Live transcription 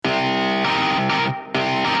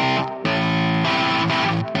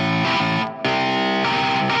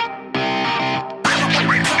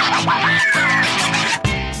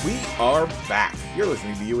You're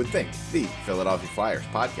listening to You Would Think, the Philadelphia Flyers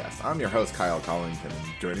podcast. I'm your host, Kyle Collington,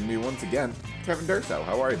 and joining me once again, Kevin Durso.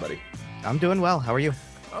 How are you, buddy? I'm doing well. How are you?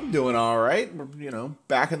 I'm doing all right. We're,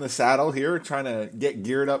 back in the saddle here, trying to get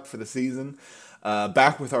geared up for the season.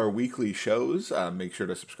 Back with our weekly shows. Make sure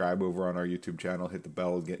to subscribe over on our YouTube channel. Hit the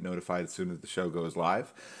bell, get notified as soon as the show goes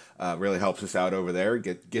live. Really helps us out over there.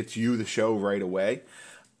 Gets you the show right away.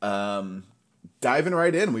 Diving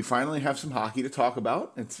right in, we finally have some hockey to talk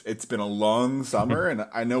about. It's been a long summer, and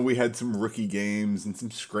I know we had some rookie games and some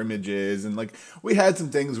scrimmages, and we had some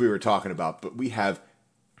things we were talking about, but we have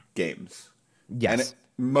games. Yes.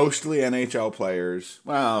 And mostly NHL players.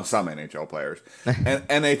 Well, some NHL players. And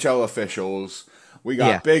NHL officials. We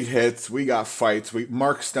got big hits. We got fights.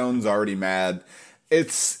 Mark Stone's already mad.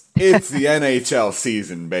 It's the NHL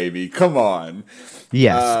season, baby. Come on.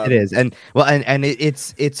 Yes, it is. And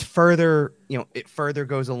it's further, it further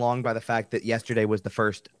goes along by the fact that yesterday was the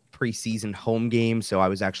first preseason home game, so I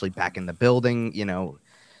was actually back in the building,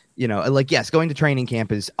 yes, going to training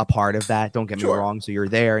camp is a part of that. Don't get me wrong. So you're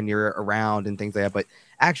there and you're around and things like that, but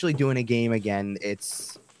actually doing a game again,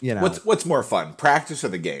 it's what's more fun, practice or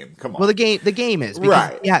the game? Come on. Well, the game is because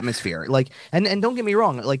right. The atmosphere, and don't get me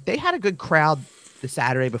wrong, they had a good crowd the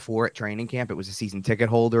Saturday before at training camp. It was a season ticket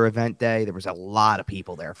holder event day. There was a lot of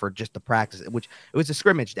people there for just the practice, which it was a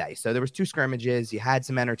scrimmage day. So there was 2 scrimmages. You had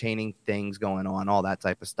some entertaining things going on, all that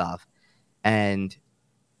type of stuff.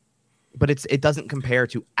 But it doesn't compare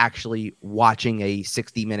to actually watching a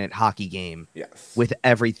 60-minute hockey game with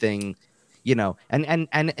everything,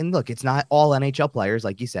 and look, it's not all NHL players.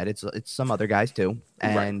 Like you said, it's some other guys too.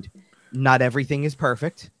 And not everything is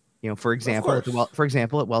perfect. For example,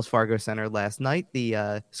 at Wells Fargo Center last night,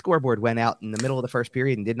 the scoreboard went out in the middle of the first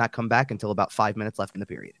period and did not come back until about 5 minutes left in the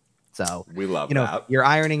period. So we love that. You're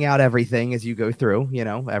ironing out everything as you go through.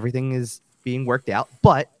 Everything is being worked out,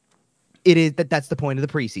 but it is that's the point of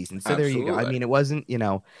the preseason. So There you go. I mean, it wasn't.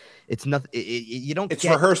 It's nothing. You don't. It's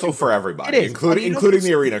rehearsal for everybody, including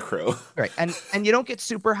the arena crew. Right, and you don't get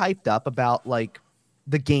super hyped up about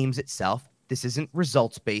the games itself. This isn't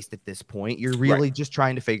results based at this point. You're really just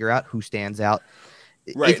trying to figure out who stands out.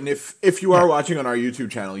 Right, and if you are watching on our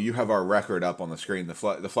YouTube channel, you have our record up on the screen. The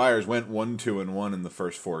Flyers went 1-2-1 in the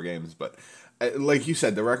first 4 games, but like you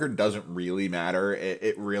said, the record doesn't really matter.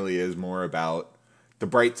 It really is more about the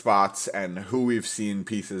bright spots and who we've seen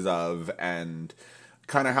pieces of and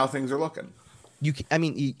kind of how things are looking.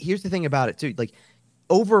 Here's the thing about it too.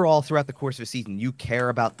 Overall, throughout the course of a season, you care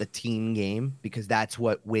about the team game because that's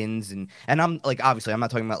what wins. And I'm obviously, I'm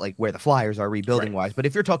not talking about where the Flyers are rebuilding wise, but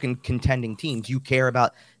if you're talking contending teams, you care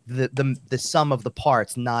about the sum of the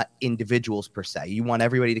parts, not individuals per se. You want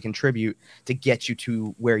everybody to contribute to get you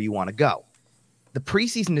to where you want to go. The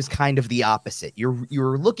preseason is kind of the opposite.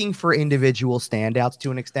 You're looking for individual standouts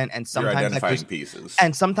to an extent, and sometimes pieces.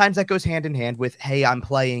 And sometimes that goes hand in hand with, hey, I'm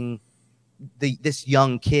playing this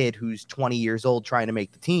young kid who's 20 years old trying to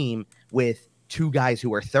make the team with 2 guys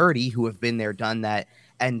who are 30 who have been there, done that,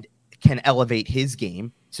 and can elevate his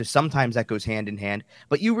game. So sometimes that goes hand in hand,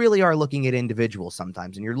 but you really are looking at individuals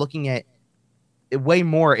sometimes, and you're looking at it way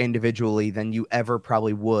more individually than you ever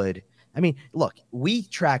probably would. I mean, look, we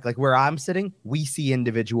track where I'm sitting, we see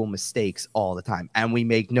individual mistakes all the time and we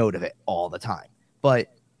make note of it all the time.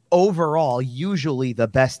 But overall, usually the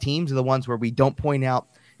best teams are the ones where we don't point out,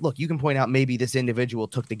 look, you can point out maybe this individual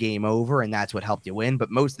took the game over and that's what helped you win. But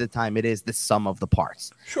most of the time it is the sum of the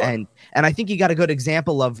parts. Sure. And I think you got a good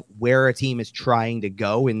example of where a team is trying to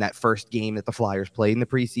go in that first game that the Flyers played in the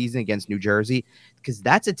preseason against New Jersey, because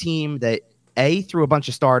that's a team that threw a bunch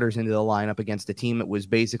of starters into the lineup against a team that was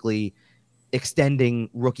basically extending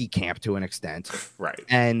rookie camp to an extent. Right.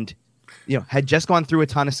 And, had just gone through a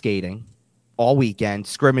ton of skating all weekend,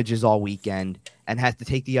 scrimmages all weekend, and had to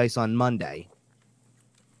take the ice on Monday.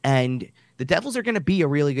 And the Devils are going to be a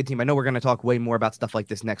really good team. I know we're going to talk way more about stuff like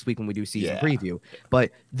this next week when we do season preview, but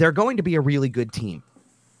they're going to be a really good team.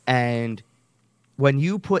 And when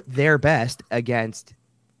you put their best against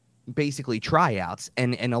basically tryouts,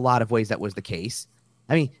 and in a lot of ways that was the case.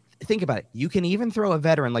 I mean, think about it. You can even throw a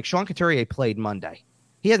veteran like Sean Couturier played Monday.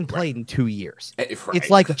 He hasn't played in 2 years. Right. It's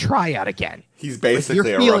like a tryout again. He's basically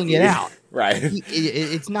you're feeling a rookie. it out. Right.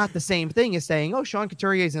 It's not the same thing as saying, oh, Sean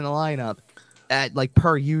Couturier's in the lineup at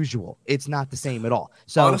per usual. It's not the same at all.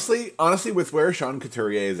 So honestly, with where Sean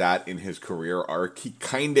Couturier is at in his career arc, he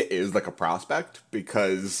kind of is like a prospect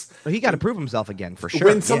because he got to prove himself again for sure.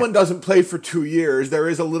 When someone doesn't play for 2 years, there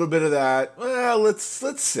is a little bit of that. Well, let's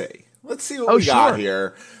see. Let's see what we got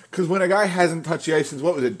here. Because when a guy hasn't touched the ice since,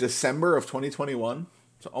 what was it, December of 2021?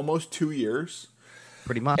 So almost 2 years.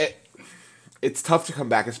 Pretty much. It's tough to come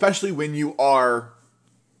back, especially when you are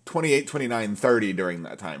 28, 29, 30 during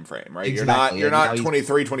that time frame, right? Exactly. You're not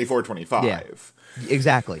 23, 24, 25. Yeah,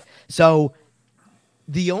 exactly. So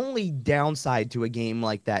the only downside to a game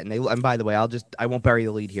like that, and by the way, I won't bury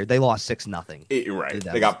the lead here. They lost 6-0. Right.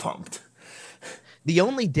 They got pumped. The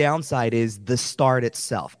only downside is the start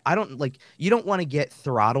itself. You don't want to get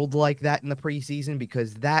throttled like that in the preseason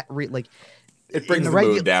because it brings the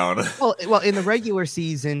mood down. well, in the regular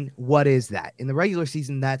season, what is that? In the regular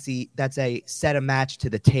season, that's a set a match to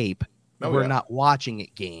the tape. We're not watching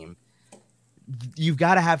it game. You've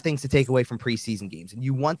got to have things to take away from preseason games, and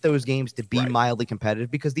you want those games to be mildly competitive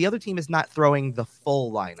because the other team is not throwing the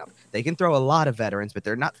full lineup. They can throw a lot of veterans, but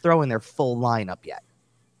they're not throwing their full lineup yet.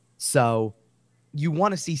 So you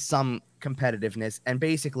want to see some competitiveness, and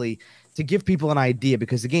basically to give people an idea,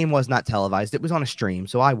 because the game was not televised, it was on a stream,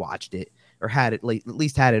 so I watched it or had it at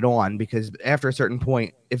least had it on, because after a certain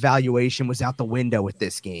point, evaluation was out the window with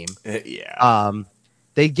this game.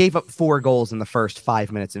 They gave up 4 goals in the first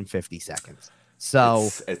 5 minutes and 50 seconds. So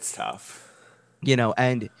it's tough,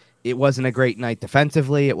 and it wasn't a great night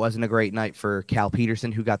defensively. It wasn't a great night for Cal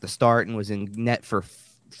Peterson, who got the start and was in net for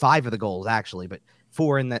 5 of the goals, actually, but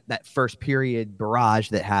 4 in that first period barrage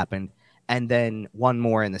that happened, and then 1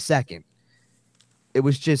 more in the second. It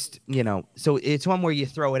was just, so it's one where you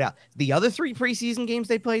throw it out. The other 3 preseason games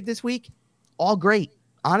they played this week, all great,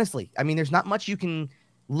 honestly. I mean, there's not much you can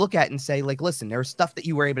look at and say, listen, there's stuff that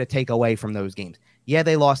you were able to take away from those games. Yeah,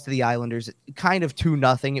 they lost to the Islanders, kind of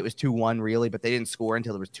 2-0. It was 2-1, really, but they didn't score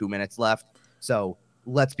until there was 2 minutes left. So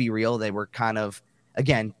let's be real. They were kind of,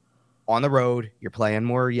 again, on the road. You're playing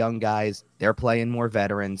more young guys. They're playing more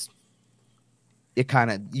veterans. You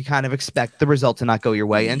kind of expect the result to not go your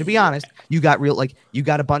way. And to be honest, you got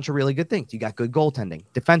a bunch of really good things. You got good goaltending.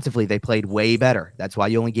 Defensively, they played way better. That's why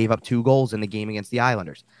you only gave up 2 goals in the game against the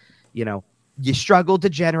Islanders. You struggled to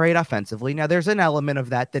generate offensively. Now, there's an element of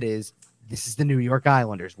that is, this is the New York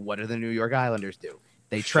Islanders. What do the New York Islanders do?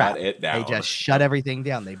 They trap. Shut it down. They just shut everything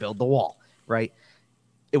down. They build the wall, right?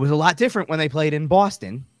 It was a lot different when they played in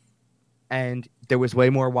Boston, and there was way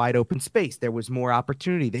more wide open space. There was more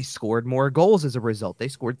opportunity. They scored more goals as a result. They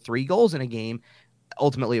scored 3 goals in a game.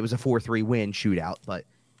 Ultimately, it was a 4-3 win shootout, but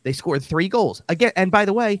they scored 3 goals. Again, and by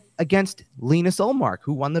the way, against Linus Ullmark,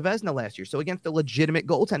 who won the Vezina last year. So against the legitimate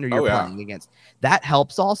goaltender you're playing against. That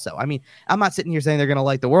helps also. I mean, I'm not sitting here saying they're going to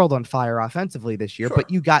light the world on fire offensively this year, but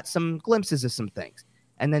you got some glimpses of some things.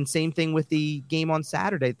 And then same thing with the game on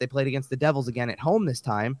Saturday that they played against the Devils again at home this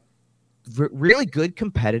time. Really good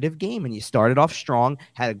competitive game, and you started off strong,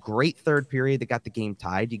 had a great third period that got the game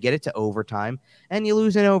tied. You get it to overtime, and you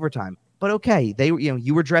lose in overtime. But okay,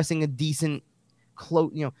 you were dressing a decent,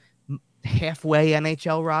 halfway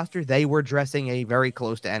NHL roster. They were dressing a very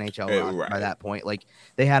close to NHL roster by that point.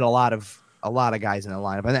 They had a lot of guys in the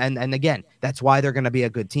lineup, and again, that's why they're going to be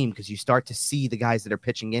a good team, because you start to see the guys that are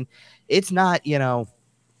pitching in. It's not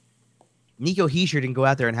Nico Hischier didn't go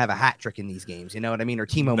out there and have a hat trick in these games, you know what I mean? Or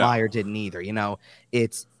Timo Meier didn't either.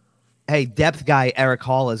 It's, hey, depth guy Eric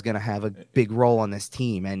Hall is going to have a big role on this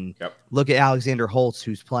team, and look at Alexander Holtz,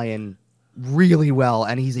 who's playing really well,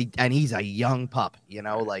 and he's a young pup.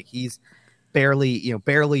 He's barely in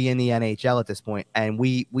the NHL at this point, and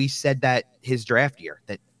we said that his draft year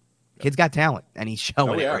that kid's got talent, and he's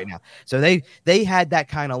showing it right now. So they had that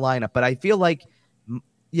kind of lineup, but I feel like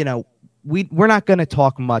we're not going to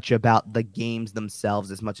talk much about the games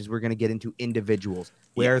themselves as much as we're going to get into individuals,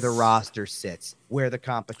 where the roster sits, where the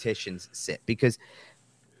competitions sit. Because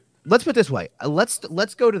let's put it this way. Let's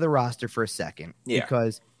go to the roster for a second,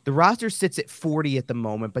 because the roster sits at 40 at the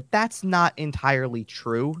moment, but that's not entirely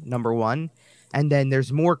true, number one. And then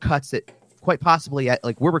there's more cuts that quite possibly,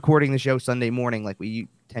 we're recording the show Sunday morning like we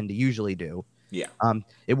tend to usually do. Yeah.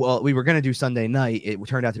 We were going to do Sunday night. It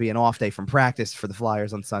turned out to be an off day from practice for the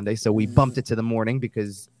Flyers on Sunday, so we bumped it to the morning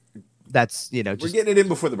because that's, we're getting it in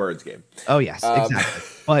before the Birds game. Oh yes,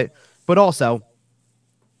 exactly. But also,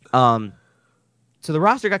 so the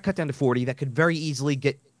roster got cut down to 40. That could very easily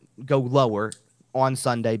go lower on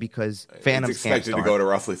Sunday because Phantoms it's expected to go to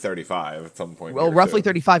roughly 35 at some point. Well, roughly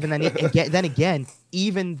 35, and then again,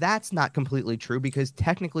 even that's not completely true, because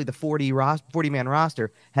technically the 40-man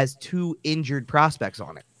roster has 2 injured prospects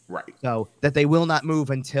on it. Right. So that they will not move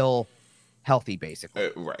until healthy, basically.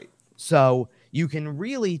 Right. So you can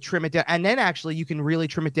really trim it down. And then actually you can really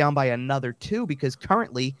trim it down by another 2, because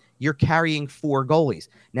currently you're carrying 4 goalies.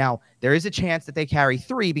 Now, there is a chance that they carry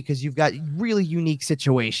 3 because you've got really unique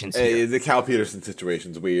situations here. The Cal Peterson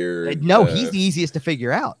situation's weird. No, he's the easiest to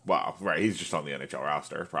figure out. Wow, right. He's just on the NHL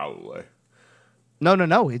roster, probably. No.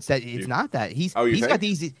 It's not that. He's got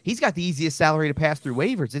the easiest salary to pass through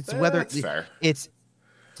waivers. It's whether that's fair. It's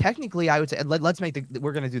technically, I would say let's make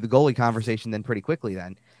we're going to do the goalie conversation then pretty quickly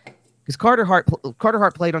then. Because Carter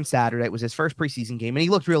Hart played on Saturday. It was his first preseason game, and he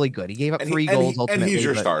looked really good. He gave up 3 goals ultimately. And he's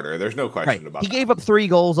your starter. There's no question about that. He gave up 3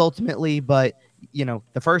 goals ultimately, but, the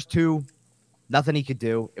first 2, nothing he could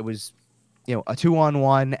do. It was, a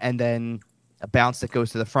 2-on-1, and then a bounce that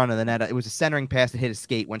goes to the front of the net. It was a centering pass that hit his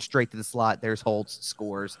skate, went straight to the slot. There's Holtz,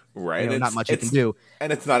 scores. Right. Not much he can do.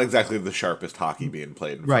 And it's not exactly the sharpest hockey being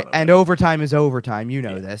played in right. front of And him. overtime is overtime.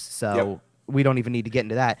 This. So we don't even need to get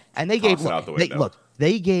into that. And they gave up a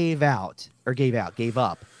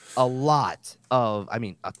lot of,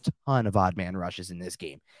 a ton of odd man rushes in this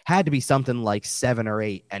game. Had to be something like 7 or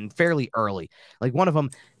 8 and fairly early. Like one of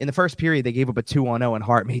them in the first period, they gave up a 2-on-0 and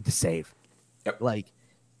Hart made the save. Yep.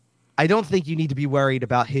 I don't think you need to be worried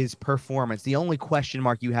about his performance. The only question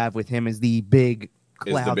mark you have with him is the big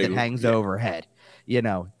cloud that hangs overhead.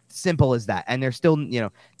 Simple as that. And there's still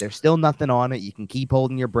nothing on it. You can keep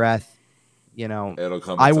holding your breath. It'll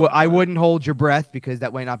come. I wouldn't hold your breath because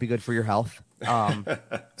that might not be good for your health.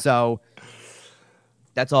 So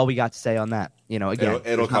that's all we got to say on that. Again,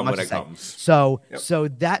 it'll come when it comes. So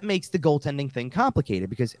that makes the goaltending thing complicated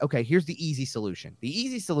because, okay, here's the easy solution. The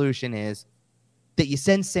easy solution is that you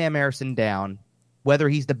send Sam Ersson down, whether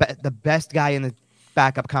he's the best guy in the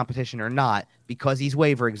backup competition or not, because he's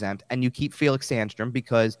waiver exempt, and you keep Felix Sandstrom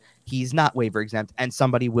because he's not waiver exempt, and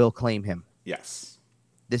somebody will claim him. Yes.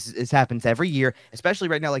 This happens every year, especially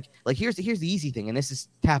right now. Like here's the easy thing, and this is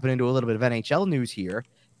tapping into a little bit of NHL news here,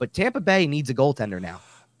 but Tampa Bay needs a goaltender now.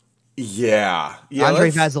 Yeah.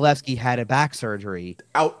 Andrei Vasilevsky had a back surgery.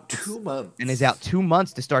 Out 2 months. And is out 2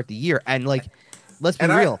 months to start the year. And, let's be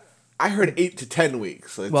real. I heard 8 to 10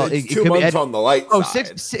 weeks. It's 2 2 months on the light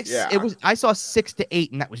side. 6. Yeah. I saw 6 to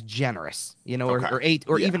 8, and that was generous. Or 8,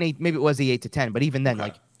 or even 8. Maybe it was the 8 to 10. But even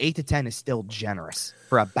then, 8 to 10 is still generous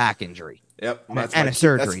for a back injury. Yep. And a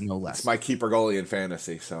surgery, no less. It's my keeper goalie in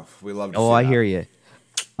fantasy, so we love to see I that. hear you.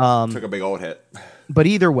 Took a big old hit. But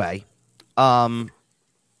either way, so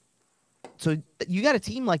you got a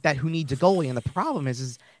team like that who needs a goalie, and the problem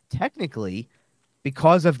is technically,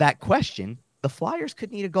 because of that question, the Flyers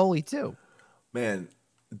could need a goalie too. Man.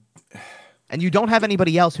 And you don't have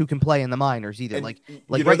anybody else who can play in the minors either. Right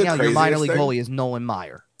now, your minor league goalie is Nolan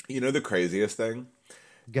Meyer. You know the craziest thing?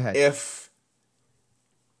 Go ahead.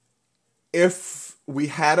 If we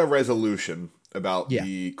had a resolution about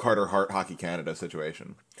the Carter Hart Hockey Canada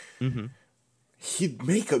situation, he'd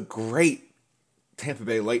make a great Tampa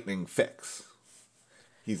Bay Lightning fix.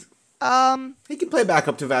 He can play back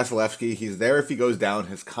up to Vasilevsky. He's there if he goes down.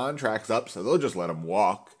 His contract's up, so they'll just let him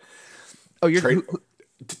walk. Oh, you're to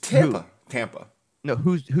Tampa. Who? Tampa. No,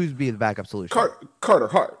 who's be the backup solution? Carter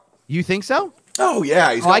Hart. You think so? Oh yeah.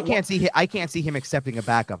 I can't see him accepting a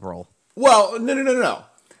backup role. Well, no.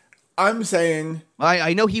 I'm saying...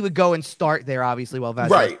 I know he would go and start there, obviously, while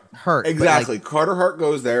Vasilevsky hurt. Exactly. Carter Hart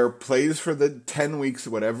goes there, plays for the 10 weeks,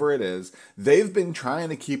 whatever it is. They've been trying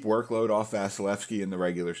to keep workload off Vasilevsky in the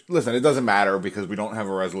regular... Listen, it doesn't matter because we don't have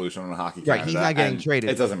a resolution on Hockey Canada. Right, he's not getting traded.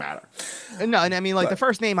 It doesn't matter. No, and the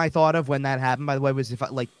first name I thought of when that happened, by the way, was if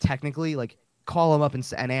technically, call him up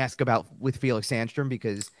and ask about with Felix Sandstrom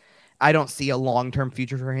because... I don't see a long-term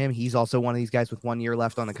future for him. He's also one of these guys with 1 year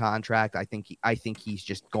left on the contract. I think he's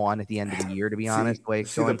just gone at the end of the year, to be honest.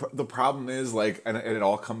 The problem is, and it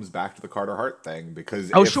all comes back to the Carter Hart thing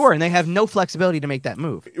because... sure, and they have no flexibility to make that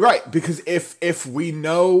move. Right, because if we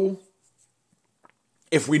know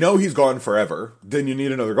he's gone forever, then you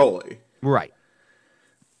need another goalie. Right.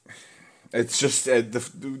 It's just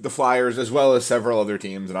the Flyers, as well as several other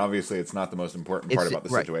teams, and obviously it's not the most important part about the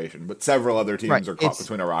situation, but several other teams are caught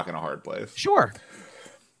between a rock and a hard place. Sure.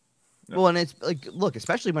 Yeah. Well, and it's look,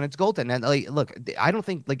 especially when it's goaltending. Look, I don't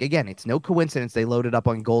think again, it's no coincidence they loaded up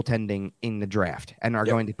on goaltending in the draft and are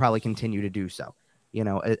going to probably continue to do so.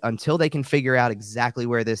 Until they can figure out exactly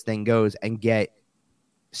where this thing goes and get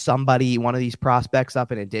one of these prospects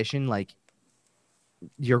up in addition,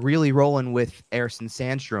 you're really rolling with Ersson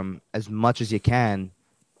Sandstrom as much as you can.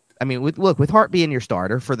 I mean, with Hart being your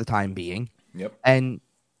starter for the time being. Yep. And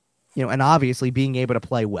and obviously being able to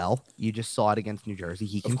play well. You just saw it against New Jersey.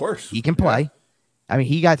 He can play. Yeah. I mean,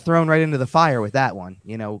 he got thrown right into the fire with that one.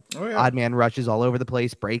 Odd man rushes all over the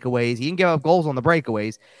place, breakaways. He didn't give up goals on the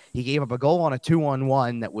breakaways. He gave up a goal on a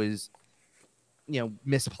 2-on-1 that was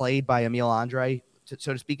misplayed by Emil Andre,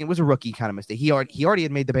 so to speak. It was a rookie kind of mistake. He already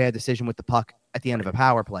had made the bad decision with the puck at the end of a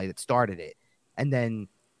power play that started it, and then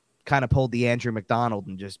kind of pulled the Andrew McDonald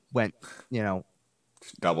and just went,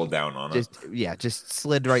 double down on it. Just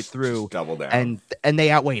slid right through. Just double down. And they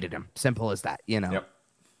outweighted him. Simple as that, Yep.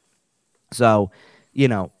 So,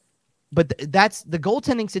 that's the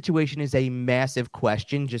goaltending situation is a massive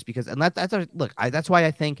question, just because, and that's why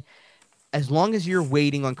I think as long as you're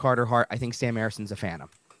waiting on Carter Hart, I think Sam Erson's a phantom,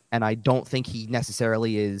 and I don't think he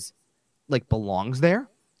necessarily is belongs there.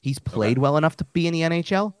 He's played well enough to be in the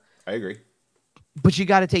NHL. I agree. But you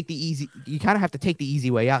got to take the easy. You kind of have to take the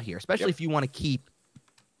easy way out here, especially if you want to keep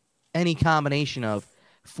any combination of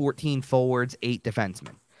 14 forwards, 8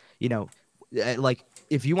 defensemen.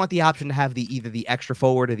 If you want the option to have either the extra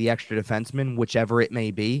forward or the extra defenseman, whichever it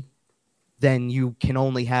may be, then you can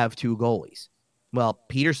only have 2 goalies. Well,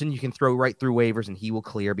 Peterson, you can throw right through waivers and he will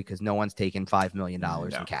clear because no one's taken $5 million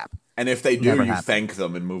in cap. And if they do, you thank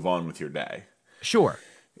them and move on with your day. Sure.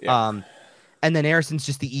 Yeah. And then Erson's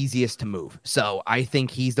just the easiest to move. So I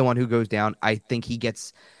think he's the one who goes down. I think he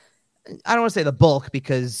gets, I don't want to say the bulk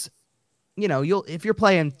because, if you're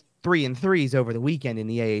playing 3 and 3s over the weekend in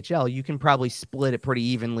the AHL, you can probably split it pretty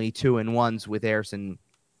evenly 2 and 1s with Erson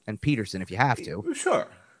and Peterson if you have to. Sure.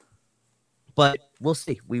 But we'll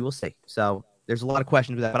see. We will see. So there's a lot of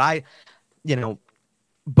questions with that. But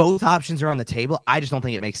both options are on the table. I just don't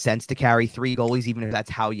think it makes sense to carry 3 goalies, even if that's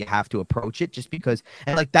how you have to approach it, just because.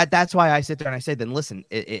 And that's why I sit there and I say, then listen,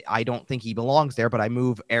 I don't think he belongs there, but I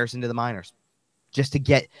move Ersson to the minors just to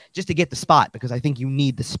get the spot, because I think you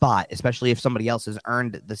need the spot, especially if somebody else has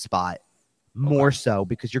earned the spot more so,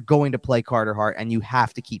 because you're going to play Carter Hart and you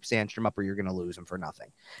have to keep Sandstrom up or you're going to lose him for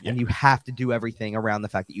nothing. Yeah. And you have to do everything around the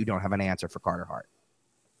fact that you don't have an answer for Carter Hart.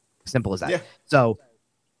 Simple as that. Yeah. So,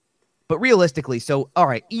 but realistically, all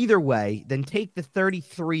right, either way, then take the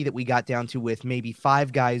 33 that we got down to with maybe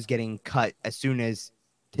 5 guys getting cut as soon as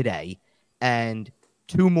today and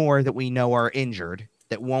 2 more that we know are injured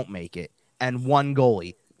that won't make it and 1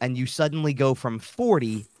 goalie, and you suddenly go from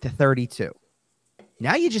 40 to 32.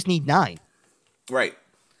 Now you just need 9. Right.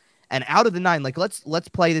 And out of the 9, let's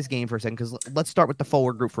play this game for a second, because let's start with the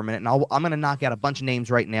forward group for a minute, and I'm going to knock out a bunch of names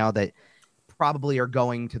right now that probably are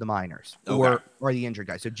going to the minors or the injured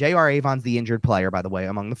guys. So J.R. Avon's the injured player, by the way,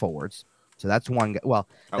 among the forwards. So that's one guy. Well,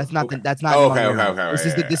 that's not.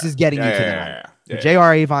 Okay. This is getting you to the 9.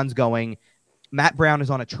 J.R. Avon's going. Matt Brown is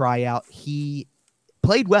on a tryout. He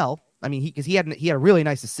played well. I mean, because he had a really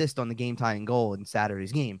nice assist on the game-tying goal in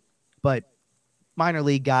Saturday's game, but minor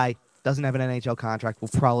league guy, doesn't have an NHL contract. We'll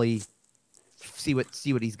probably see what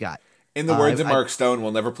he's got. In the words of Mark Stone,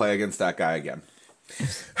 we'll never play against that guy again.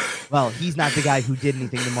 Well, he's not the guy who did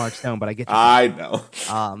anything to Mark Stone, but I get. I know.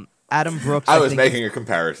 Adam Brooks. I was making a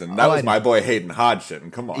comparison. That was my boy Hayden Hodgson.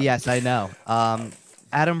 Come on. Yes, I know.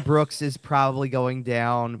 Adam Brooks is probably going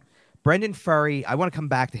down. Brendan Furry, I want to come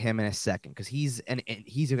back to him in a second because he's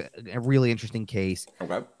a really interesting case.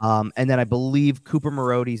 Okay. And then I believe Cooper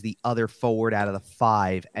Marody is the other forward out of the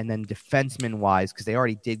 5, and then defenseman wise, because they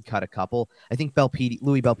already did cut a couple. I think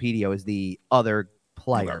Louis Belpedio is the other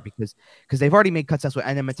player because they've already made cuts elsewhere,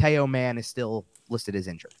 and then Mateo Mann is still listed as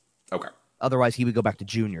injured. Okay. Otherwise, he would go back to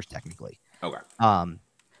juniors technically. Okay.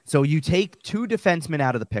 So you take 2 defensemen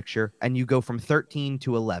out of the picture, and you go from 13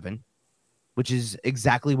 to 11. Which is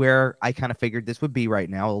exactly where I kind of figured this would be right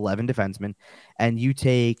now, 11 defensemen. And you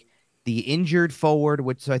take the injured forward,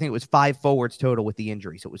 so I think it was 5 forwards total with the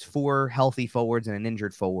injury. So it was 4 healthy forwards and an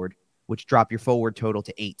injured forward, which drop your forward total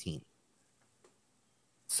to 18.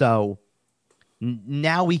 So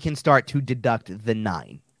now we can start to deduct the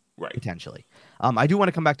 9, right? Potentially. I do want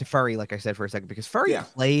to come back to Furry, like I said, for a second, because Furry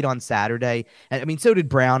played on Saturday. And I mean, so did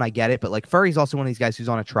Brown. I get it. But Furry's also one of these guys who's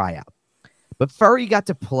on a tryout. But Furry got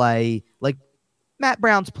to play, Matt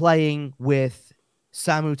Brown's playing with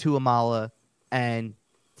Samu Tuamala and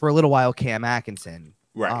for a little while Cam Atkinson.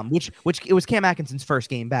 Right. Which it was Cam Atkinson's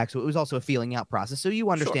first game back, so it was also a feeling out process. So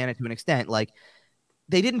you understand it to an extent.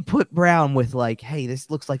 They didn't put Brown with hey,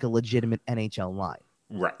 this looks like a legitimate NHL line.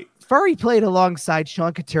 Right. Furry played alongside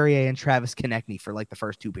Sean Couturier and Travis Konechny for the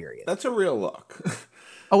first 2 periods. That's a real look.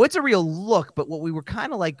 Oh, it's a real look, but what we were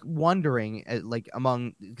kind of wondering,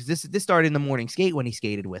 because this started in the morning skate when he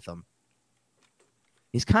skated with them,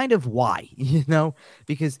 is kind of why,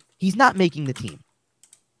 because he's not making the team.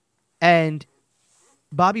 And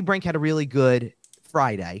Bobby Brink had a really good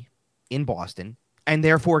Friday in Boston, and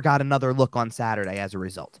therefore got another look on Saturday as a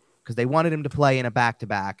result, because they wanted him to play in a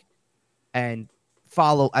back-to-back and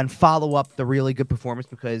follow up the really good performance,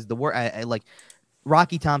 because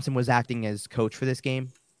Rocky Thompson was acting as coach for this game.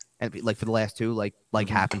 And for the last 2,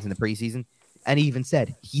 happens in the preseason. And he even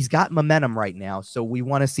said, he's got momentum right now, so we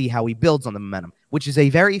want to see how he builds on the momentum, which is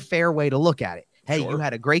a very fair way to look at it. Hey, you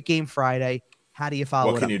had a great game Friday. How do you follow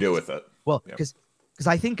it up? What can you do with it? Well, because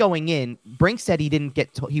I think going in, Brink said he didn't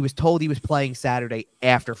get he was told he was playing Saturday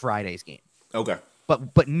after Friday's game. Okay.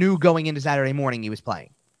 But knew going into Saturday morning he was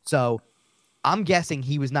playing. So I'm guessing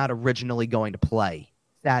he was not originally going to play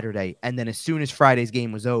Saturday, and then as soon as Friday's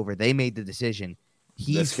game was over, they made the decision.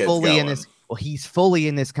 He's fully in this. Well, he's fully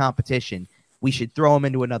in this competition. We should throw him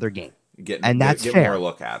into another game, that's get fair. More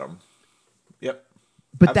look at him. Yep.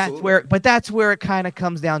 But that's where it kind of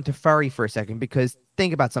comes down to Furry for a second, because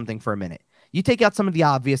think about something for a minute. You take out some of the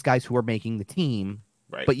obvious guys who are making the team,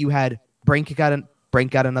 right? But you had Brink got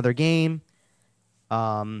another game.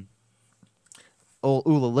 Ula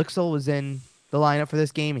Lixel was in the lineup for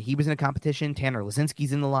this game. He was in a competition. Tanner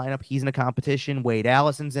Lazinski's in the lineup. He's in a competition. Wade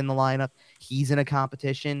Allison's in the lineup. He's in a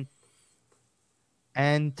competition.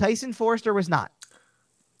 And Tyson Forster was not.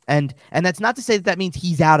 And that's not to say that means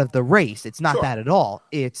he's out of the race. It's not that at all.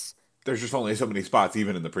 It's there's just only so many spots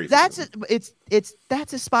even in the preseason.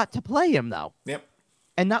 That's a spot to play him though. Yep.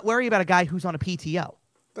 And not worry about a guy who's on a PTO.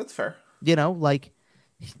 That's fair. Like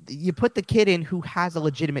you put the kid in who has a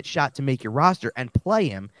legitimate shot to make your roster and play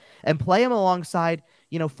him alongside,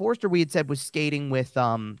 Forster, we had said, was skating with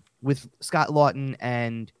Scott Lawton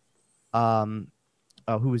and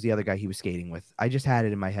who was the other guy he was skating with? I just had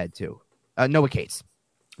it in my head too. Noah Cates.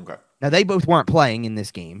 Okay. Now they both weren't playing in this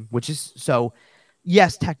game, which is so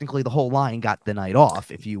yes, technically the whole line got the night off,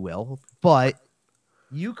 if you will, but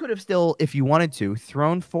you could have still, if you wanted to,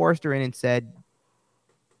 thrown Forster in and said,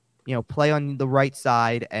 play on the right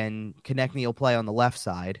side and Konechny will play on the left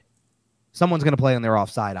side. Someone's going to play on their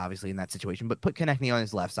offside, obviously, in that situation, but put Konechny on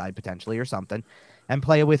his left side potentially or something and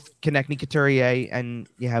play with Konechny, Couturier, and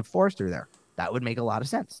you have Forster there. That would make a lot of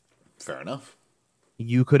sense. Fair enough.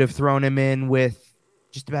 You could have thrown him in with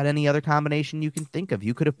just about any other combination you can think of.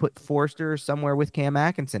 You could have put Forster somewhere with Cam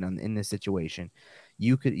Atkinson in this situation.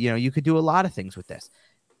 You could do a lot of things with this.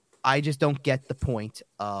 I just don't get the point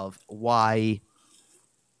of why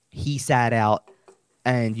he sat out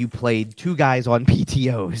and you played two guys on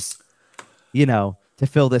PTOs, to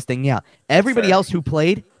fill this thing out. Everybody else who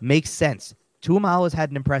played makes sense. Tuamala's had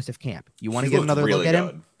an impressive camp. You want to get another look at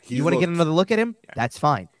him? You want to get another look at him? Yeah. That's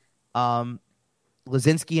fine.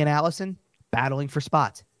 Lazinski and Allison battling for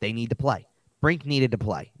spots. They need to play. Brink needed to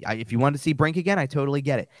play. If you want to see Brink again, I totally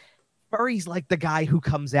get it. Furry's like the guy who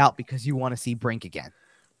comes out because you want to see Brink again.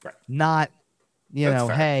 Right. Not,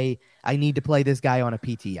 hey, I need to play this guy on a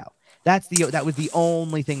PTO. That was the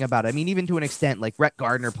only thing about it. I mean, even to an extent, like Rhett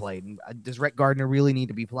Gardner played. Does Rhett Gardner really need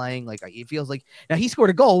to be playing? Like, it feels like now he scored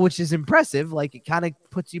a goal, which is impressive. Like, it kind of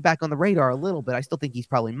puts you back on the radar a little bit. I still think he's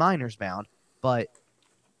probably minors bound, but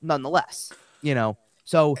nonetheless,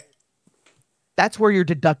 so that's where you're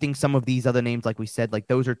deducting some of these other names. Like we said, like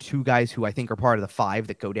those are two guys who I think are part of the 5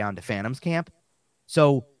 that go down to Phantoms camp.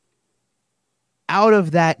 So out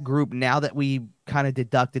of that group, now that we kind of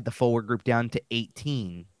deducted the forward group down to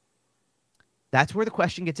 18, that's where the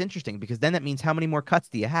question gets interesting, because then that means how many more cuts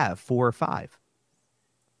do you have? 4 or 5?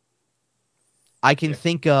 I can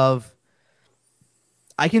think of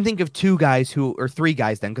 2 guys or 3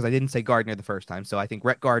 guys then, because I didn't say Gardner the first time. So I think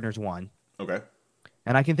Rhett Gardner's one. Okay.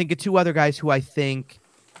 And I can think of 2 other guys who I think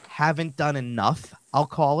haven't done enough, I'll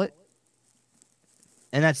call it.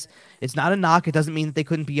 And it's not a knock. It doesn't mean that they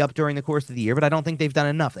couldn't be up during the course of the year, but I don't think they've done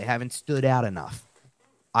enough. They haven't stood out enough.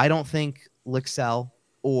 I don't think Lixell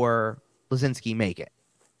or Lazinski make it.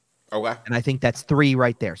 Okay. And I think that's 3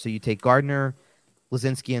 right there. So you take Gardner,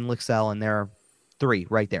 Lazinski, and Lixell, and they're 3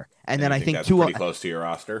 right there. And then I think that's 2 pretty close to your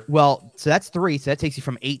roster. Well, so that's 3. So that takes you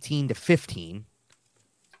from 18 to 15.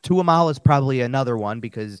 Tuamala is probably another one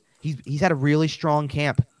because he's had a really strong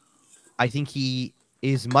camp. I think he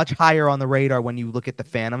is much higher on the radar when you look at the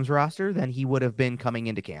Phantoms roster than he would have been coming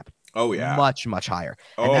into camp. Oh yeah, much higher.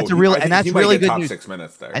 And that's really good news. 6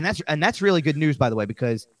 minutes there. And that's really good news, by the way,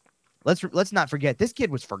 because let's not forget this kid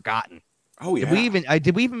was forgotten. Oh yeah.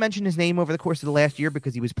 Did we even mention his name over the course of the last year,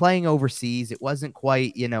 because he was playing overseas? It wasn't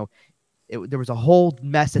quite, there was a whole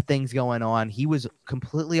mess of things going on. He was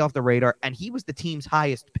completely off the radar, and he was the team's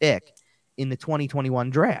highest pick in the 2021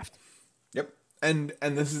 draft. Yep. And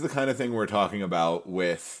this is the kind of thing we're talking about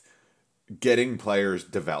with getting players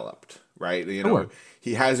developed, right? Sure.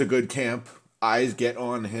 He has a good camp. Eyes get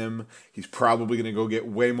on him. He's probably going to go get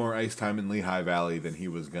way more ice time in Lehigh Valley than he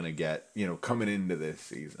was going to get, coming into this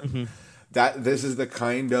season. Mm-hmm. This is the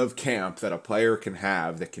kind of camp that a player can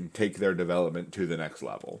have that can take their development to the next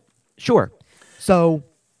level. Sure. So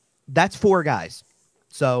that's 4 guys.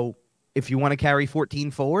 So if you want to carry 14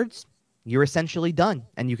 forwards, you're essentially done.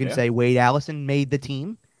 And you can say Wade Allison made the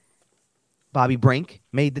team, Bobby Brink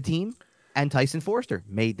made the team, and Tyson Forster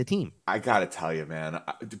made the team. I got to tell you, man,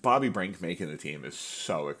 Bobby Brink making the team is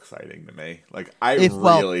so exciting to me. Like, I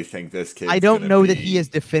really think this kid. I don't know that he has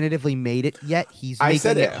definitively made it yet. He's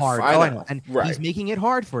making it hard. I know. And he's making it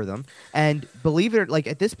hard for them. And believe it or like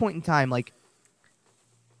at this point in time, like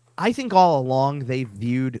I think all along they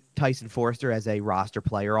viewed Tyson Forster as a roster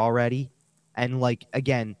player already, and like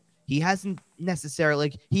again, he hasn't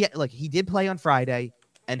necessarily he did play on Friday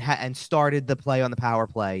and started the play on the power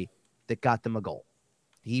play that got them a goal.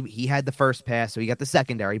 He had the first pass, so he got the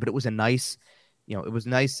secondary, but it was a nice, it was a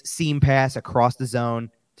nice seam pass across the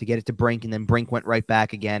zone to get it to Brink, and then Brink went right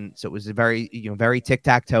back again. So it was a very very tic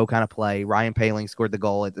tac toe kind of play. Ryan Paling scored the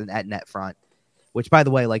goal at net front. Which, by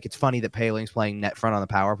the way, like it's funny that Paling's playing net front on the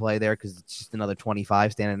power play there because it's just another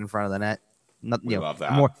 25 standing in front of the net. We love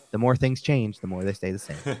that. The more things change, the more they stay the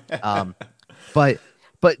same. But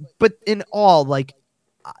in all, like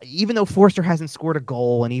even though Forster hasn't scored a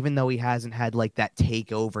goal and even though he hasn't had like that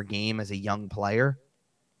takeover game as a young player,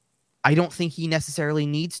 I don't think he necessarily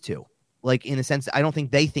needs to. Like in a sense, I don't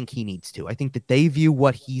think they think he needs to. I think that they view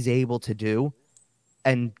what he's able to do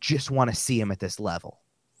and just want to see him at this level.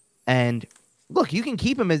 And look, you can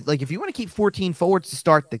keep him as like if you want to keep 14 forwards to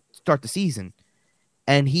start the season,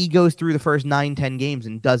 and he goes through the first 9-10 games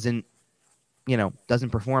and doesn't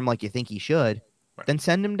perform like you think he should, right, then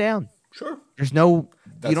send him down. Sure. You don't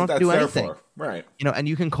have to do anything. For. Right. And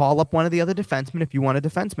you can call up one of the other defensemen if you want a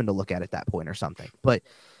defenseman to look at that point or something. But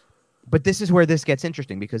this is where this gets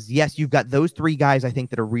interesting because yes, you've got those three guys I think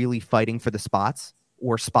that are really fighting for the spot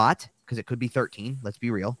because it could be 13. Let's be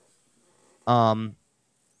real.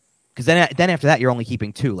 Because then after that, you're only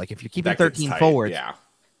keeping two. Like if you're keeping 13 forwards, yeah,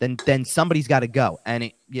 then somebody's got to go,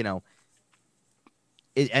 and and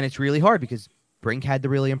it's really hard because Brink had the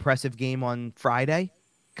really impressive game on Friday,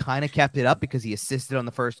 kind of kept it up because he assisted on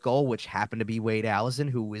the first goal, which happened to be Wade Allison,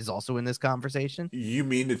 who is also in this conversation. You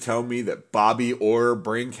mean to tell me that Bobby or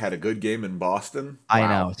Brink had a good game in Boston? Wow. I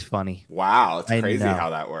know, it's funny. Wow, it's crazy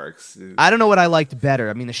how that works. I don't know what I liked better.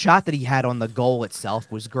 I mean, the shot that he had on the goal itself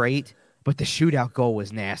was great. But the shootout goal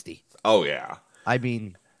was nasty. Oh, yeah. I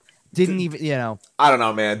mean, didn't even, I don't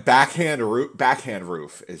know, man. Backhand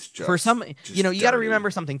roof is just for some, you got to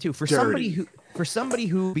remember something too. For dirty. somebody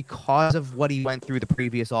who, because of what he went through the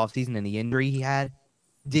previous offseason and the injury he had,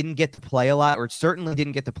 didn't get to play a lot, or certainly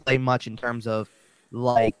didn't get to play much in terms of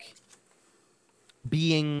like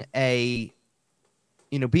being a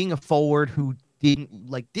forward who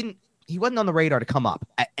he wasn't on the radar to come up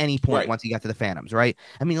at any point right. Once he got to the Phantoms, right?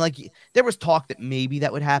 I mean, like there was talk that maybe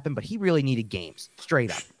that would happen, but he really needed games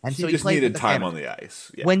straight up, and so he just needed time on the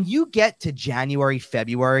ice. Yeah. When you get to January,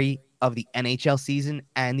 February of the NHL season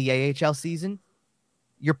and the AHL season,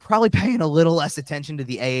 you're probably paying a little less attention to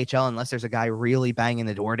the AHL unless there's a guy really banging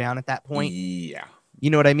the door down at that point. Yeah. You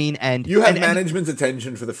know what I mean? And you have management's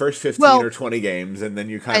attention for the first 15 or 20 games, and then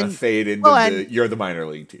you kind of fade into you're the minor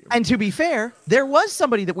league team. And to be fair, there was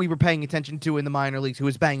somebody that we were paying attention to in the minor leagues who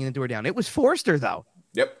was banging the door down. It was Forster, though.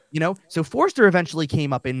 Yep. So Forster eventually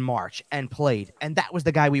came up in March and played, and that was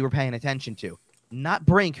the guy we were paying attention to. Not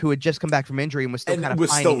Brink, who had just come back from injury and was still kind of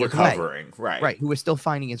finding his way. Right, who was still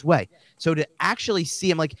finding his way. So to actually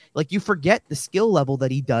see him, like you forget the skill level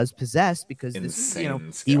that he does possess because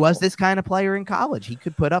he was this kind of player in college. He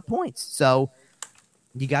could put up points. So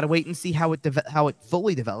you got to wait and see how it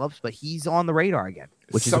fully develops. But he's on the radar again,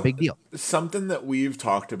 which is a big deal. Something that we've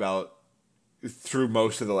talked about through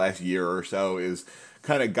most of the last year or so is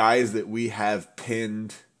kind of guys that we have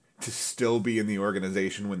pinned to still be in the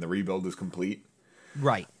organization when the rebuild is complete.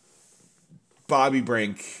 Right. Bobby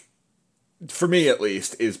Brink, for me at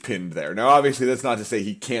least, is pinned there. Now, obviously, that's not to say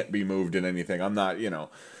he can't be moved in anything. I'm not,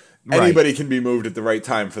 anybody can be moved at the right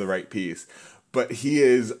time for the right piece. But he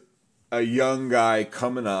is a young guy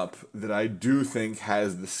coming up that I do think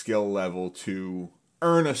has the skill level to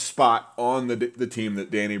earn a spot on the team that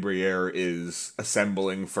Danny Briere is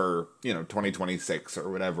assembling for 2026 or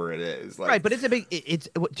whatever it is. Right, but it's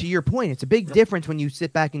to your point, it's a big difference when you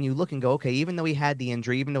sit back and you look and go, okay, even though he had the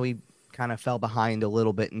injury, even though he kind of fell behind a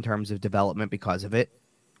little bit in terms of development because of it,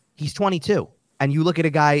 he's 22, and you look at a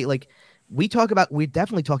guy like we're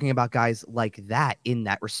definitely talking about guys like that in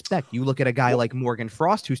that respect. You look at a guy like Morgan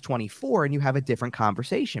Frost who's 24, and you have a different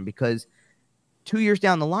conversation because 2 years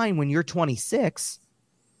down the line when you're 26.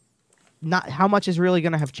 Not how much is really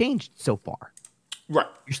going to have changed so far. Right.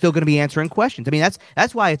 You're still going to be answering questions. I mean,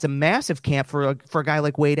 that's why it's a massive camp for a guy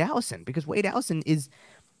like Wade Allison, because Wade Allison is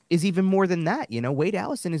even more than that. Wade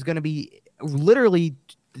Allison is going to be literally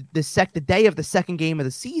the day of the second game of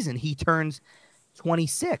the season. He turns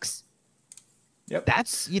 26. Yep.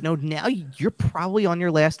 That's, now you're probably on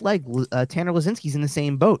your last leg. Tanner Lazinski's in the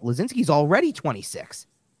same boat. Lazinski's already 26.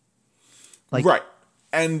 Right.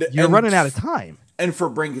 And you're running out of time. And for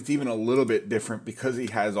Brink, it's even a little bit different because he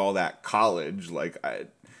has all that college.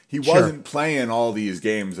 He wasn't playing all these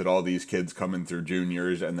games that all these kids coming through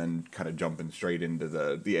juniors and then kind of jumping straight into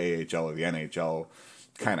the AHL or the NHL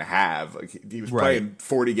kind of have. Like he was Right. playing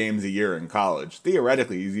 40 games a year in college.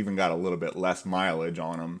 Theoretically, he's even got a little bit less mileage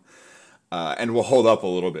on him, and will hold up a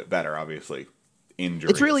little bit better, obviously.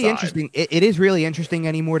 Injury It's really aside. interesting. It is really interesting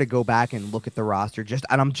anymore to go back and look at the roster.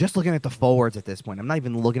 And I'm just looking at the forwards at this point. I'm not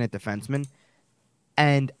even looking at defensemen.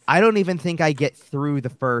 And I don't even think I get through the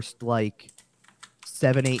first like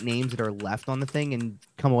 7, 8 names that are left on the thing and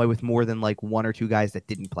come away with more than like 1 or 2 guys that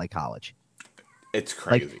didn't play college. It's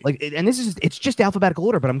crazy. And it's just alphabetical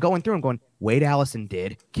order, but I'm going through. I'm going. Wade Allison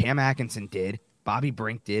did. Cam Atkinson did. Bobby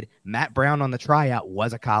Brink did. Matt Brown on the tryout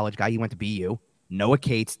was a college guy. He went to BU. Noah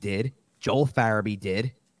Cates did. Joel Farabee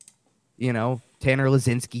did. Tanner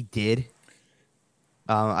Lazinski did.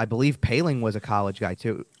 I believe Paling was a college guy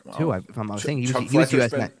too. If I'm not mistaken, he was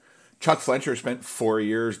US. Chuck Fletcher spent 4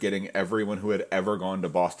 years getting everyone who had ever gone to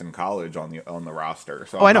Boston College on the roster.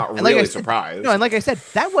 So I'm not really surprised. No, and like I said,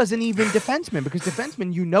 that wasn't even defenseman because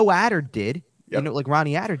defenseman, Adder did. Yep. Like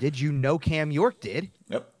Ronnie Adder did. Cam York did.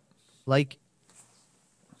 Yep. Like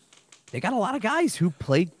they got a lot of guys who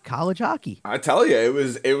played college hockey. I tell you,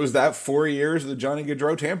 it was that 4 years of the Johnny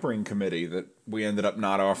Gaudreau tampering committee that we ended up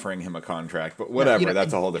not offering him a contract. But whatever,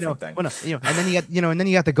 that's a whole different thing. And then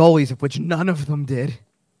you got the goalies, of which none of them did.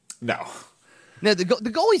 No. Now the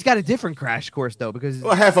goalies got a different crash course though because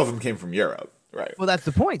half of them came from Europe, right? Well, that's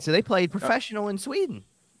the point. So they played professional in Sweden.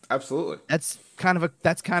 Absolutely. That's kind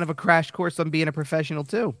of a crash course on being a professional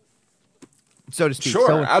too, so to speak.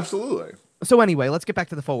 Sure, absolutely. So anyway, let's get back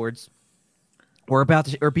to the forwards. We're about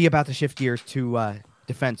to shift gears to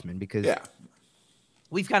defensemen because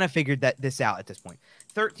we've kind of figured this out at this point.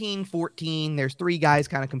 13, 14, there's 3 guys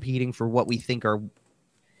kind of competing for what we think are,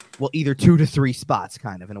 well, either 2 to 3 spots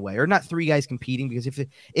kind of in a way, or not 3 guys competing because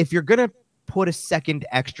if you're going to put a second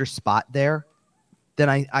extra spot there, then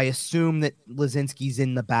I assume that Lazinski's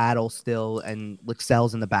in the battle still and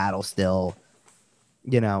Lixell's in the battle still,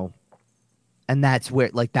 and that's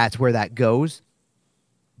where that goes.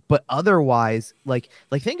 But otherwise, like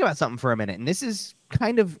think about something for a minute. And this is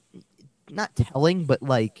kind of not telling, but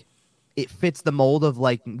like it fits the mold of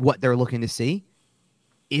like what they're looking to see.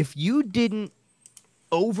 If you didn't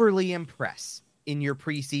overly impress in your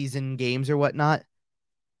preseason games or whatnot,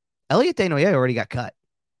 Elliot Desnoyers already got cut.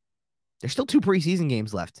 There's still 2 preseason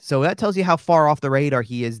games left. So that tells you how far off the radar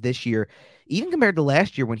he is this year, even compared to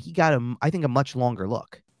last year when he got I think a much longer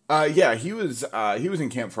look. He was in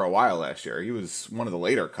camp for a while last year. He was one of the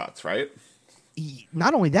later cuts, right?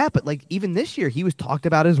 Not only that, but like even this year, he was talked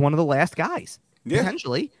about as one of the last guys,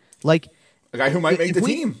 potentially. Like a guy who might make the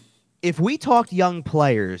team. If we talked young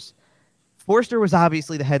players, Forster was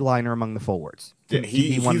obviously the headliner among the forwards. Yeah,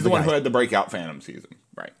 he's the one who had the breakout Phantom season,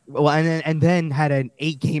 right? Well, and then had an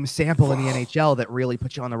 8-game sample in the NHL that really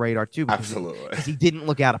put you on the radar too. Because he didn't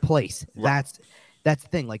look out of place. Right. That's the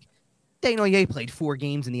thing. Like Desnoyers played 4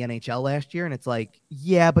 games in the NHL last year, and it's like,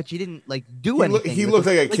 but you didn't like do anything. He looked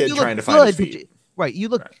like a kid trying to find his feet. Right. You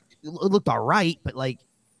looked all right, but like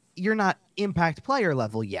you're not impact player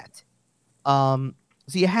level yet.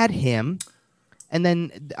 So you had him, and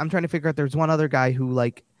then I'm trying to figure out there's one other guy who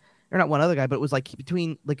like, or not one other guy, but it was like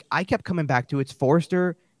between like I kept coming back to it's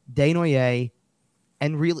Forster, Desnoyers,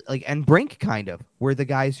 and really like and Brink kind of were the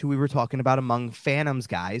guys who we were talking about among Phantoms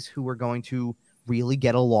guys who were going to really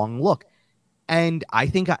get a long look. And I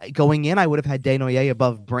think going in, I would have had Desnoyers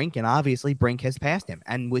above Brink, and obviously Brink has passed him,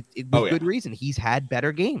 and with good reason. He's had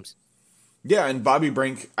better games. Yeah, and Bobby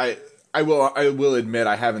Brink, I will admit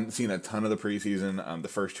I haven't seen a ton of the preseason. The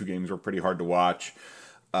first 2 games were pretty hard to watch.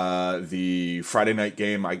 The Friday night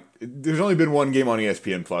game, there's only been 1 game on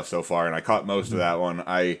ESPN Plus so far, and I caught most of that one.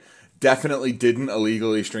 I definitely didn't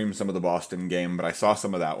illegally stream some of the Boston game, but I saw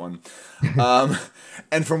some of that one.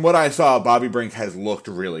 And from what I saw, Bobby Brink has looked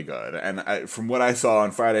really good. And from what I saw on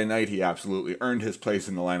Friday night, he absolutely earned his place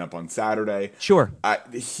in the lineup on Saturday. Sure. I'm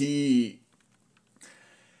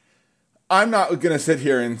not going to sit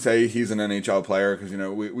here and say he's an NHL player because,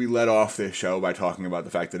 we led off this show by talking about the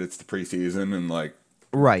fact that it's the preseason and, like,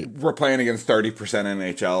 right, we're playing against 30%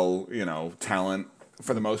 NHL, talent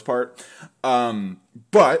for the most part.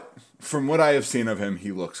 But from what I have seen of him,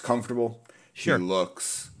 he looks comfortable. Sure.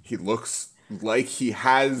 He looks like he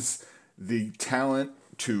has the talent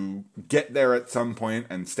to get there at some point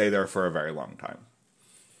and stay there for a very long time.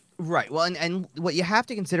 Right. Well, and what you have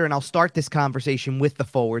to consider, and I'll start this conversation with the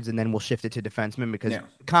forwards, and then we'll shift it to defensemen because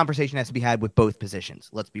conversation has to be had with both positions.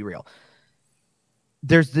 Let's be real.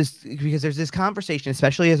 There's this conversation,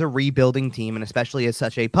 especially as a rebuilding team, and especially as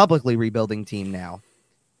such a publicly rebuilding team now,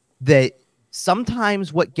 that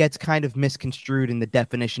sometimes what gets kind of misconstrued in the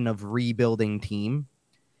definition of rebuilding team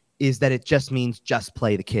is that it just means just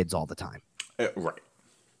play the kids all the time. Right.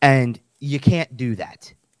 And you can't do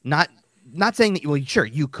that. Not saying that, well, sure,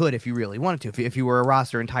 you could if you really wanted to. If you were a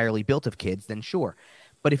roster entirely built of kids, then sure.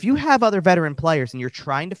 But if you have other veteran players and you're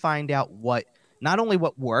trying to find out not only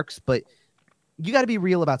what works, but you got to be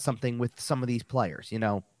real about something with some of these players,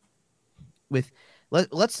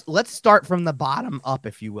 let's start from the bottom up,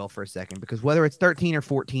 if you will, for a second, because whether it's 13 or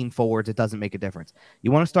 14 forwards, it doesn't make a difference.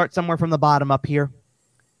 You want to start somewhere from the bottom up here.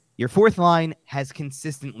 Your fourth line has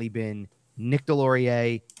consistently been Nick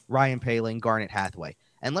Delorier, Ryan Poehling, Garnet Hathaway.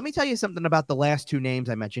 And let me tell you something about the last two names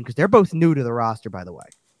I mentioned, because they're both new to the roster, by the way.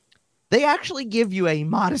 They actually give you a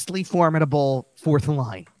modestly formidable fourth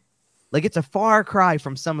line. Like, it's a far cry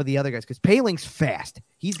from some of the other guys, because Poehling's fast.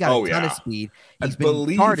 He's got a ton of speed. He's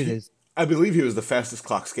been charted as... I believe he was the fastest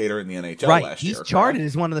clock skater in the NHL last year. He's charted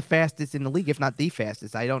as one of the fastest in the league, if not the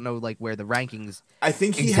fastest. I don't know where the rankings I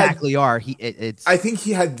think are. I think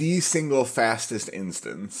he had the single fastest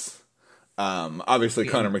instance. Obviously,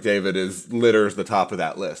 Connor McDavid litters the top of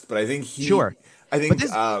that list, but I think he's in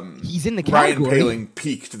the category. Ryan Poehling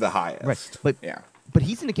peaked the highest. Right. But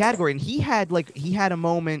he's in the category, and he had a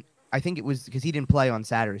moment. I think it was because he didn't play on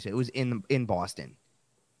Saturday, so it was in Boston.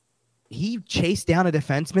 He chased down a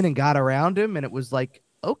defenseman and got around him, and it was like,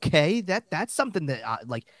 okay, that's something that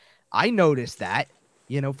I noticed that,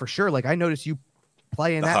 for sure. Like, I noticed you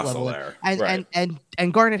playing that level there. And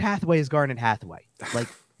Garnet Hathaway is Garnet Hathaway. Like,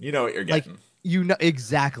 you know what you're getting.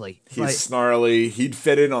 Exactly. He's snarly. He'd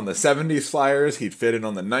fit in on the 70s Flyers. He'd fit in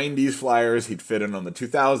on the 90s Flyers. He'd fit in on the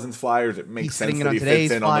 2000s Flyers. It makes sense that he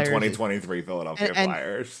fits in on the 2023 Philadelphia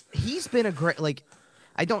Flyers. He's been a great,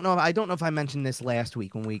 I don't know if I mentioned this last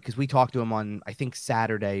week because we talked to him on, I think,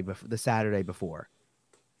 the Saturday before.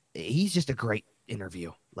 He's just a great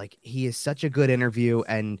interview. Like, he is such a good interview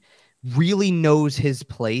and really knows his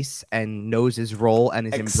place and knows his role and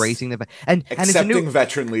is embracing and accepting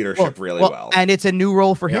veteran leadership really well. And it's a new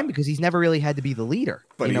role for him because he's never really had to be the leader.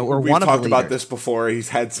 But we've talked about this before. He's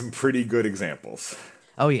had some pretty good examples.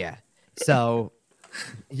 Oh yeah. So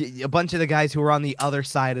a bunch of the guys who were on the other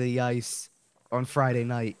side of the ice on Friday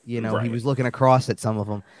night, he was looking across at some of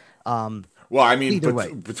them. Well, I mean,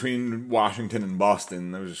 between Washington and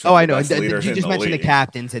Boston, there was just I know. You just mentioned the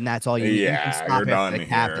captains, and that's all you need. Yeah, you can stop you're done the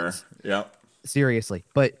captains. Yep. Seriously.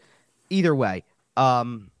 But either way,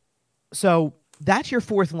 so that's your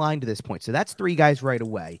fourth line to this point. So that's three guys right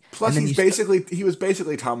away. Plus, he was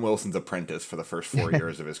basically Tom Wilson's apprentice for the first 4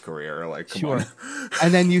 years of his career. Like, come on.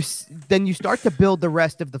 And then you start to build the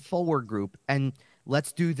rest of the forward group, and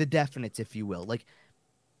let's do the definites, if you will. Like,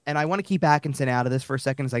 and I want to keep Atkinson out of this for a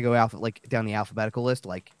second as I go down the alphabetical list,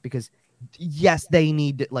 because yes, they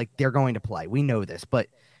need they're going to play. We know this, but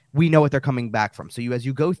we know what they're coming back from. So as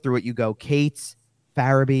you go through it, you go Cates,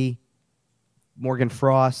 Farabee, Morgan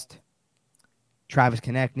Frost, Travis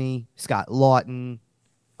Konechny, Scott Lawton,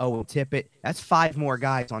 Owen Tippett. That's 5 more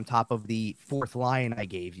guys on top of the fourth line I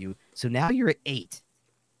gave you. So now you're at 8,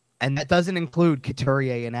 and that doesn't include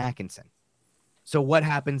Couturier and Atkinson. So what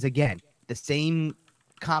happens again? The same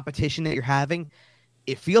competition that you're having,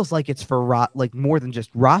 it feels like it's for more than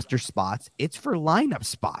just roster spots. It's for lineup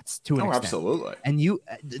spots to an extent. Absolutely. And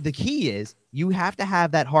the key is you have to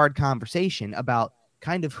have that hard conversation about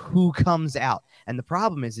kind of who comes out. And the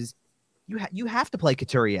problem is you have to play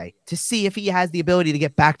Couturier to see if he has the ability to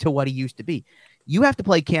get back to what he used to be. You have to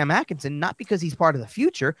play Cam Atkinson, not because he's part of the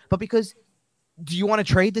future, but because do you want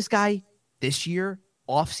to trade this guy this year?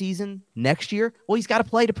 Off season next year? Well, he's got to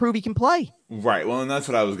play to prove he can play. Right. Well, and that's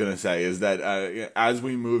what I was going to say is that as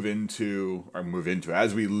we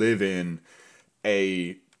as we live in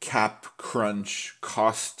a cap crunch,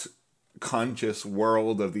 cost conscious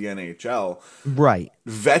world of the NHL, right?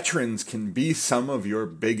 Veterans can be some of your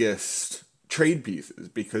biggest trade pieces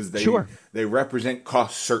because they represent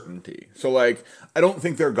cost certainty. So, I don't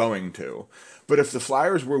think they're going to, but if the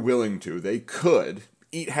Flyers were willing to, they could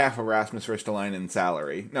eat half of Rasmus Ristolainen's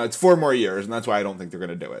salary. Now, it's 4 more years, and that's why I don't think they're going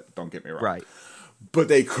to do it. Don't get me wrong. Right. But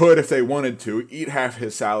they could, if they wanted to, eat half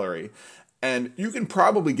his salary. And you can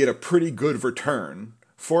probably get a pretty good return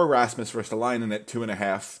for Rasmus Ristolainen at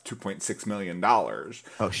 $2.6 million.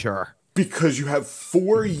 Oh, sure. Because you have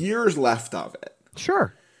 4 years left of it.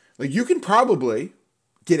 Sure. You can probably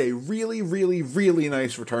get a really, really, really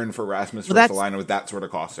nice return for Rasmus Ristolainen with that sort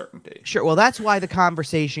of cost certainty. Sure. Well, that's why the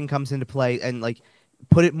conversation comes into play, and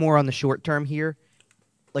put it more on the short term here.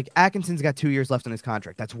 Atkinson's got 2 years left on his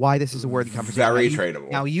contract. That's why this is a worthy conversation. Very tradable.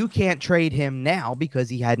 Now you can't trade him now because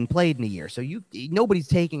he hadn't played in a year. So nobody's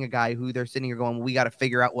taking a guy who they're sitting here going, we got to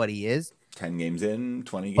figure out what he is. 10 games in,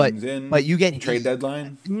 20 games in. But you get trade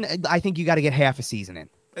deadline. I think you got to get half a season in.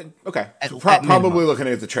 Okay. So at probably minimum. looking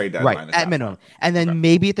at the trade deadline. Right, at minimum. And then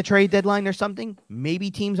maybe at the trade deadline or something, maybe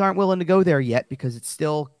teams aren't willing to go there yet because it's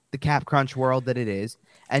still the cap crunch world that it is.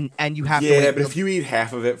 And you have to wait. Yeah, but if you eat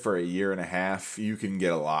half of it for a year and a half, you can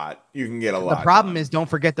get a lot. You can get a lot. The problem is, don't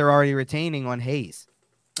forget they're already retaining on Hayes.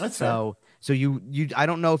 That's fair. So you I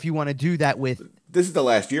don't know if you want to do that with. This is the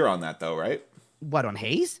last year on that, though, right? What, on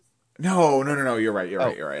Hayes? No. You're right. You're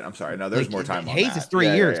right. I'm sorry. No, there's more time on Hayes that. is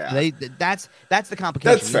 3 years. Yeah. That's the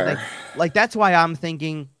complication. That's fair. Like that's why I'm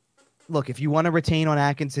thinking, look, if you want to retain on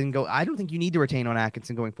Atkinson, I don't think you need to retain on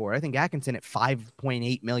Atkinson going forward. I think Atkinson at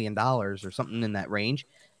 $5.8 million or something in that range.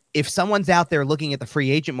 If someone's out there looking at the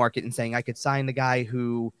free agent market and saying, I could sign the guy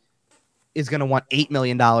who is going to want $8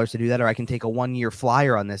 million to do that, or I can take a 1-year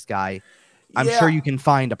flyer on this guy, I'm sure you can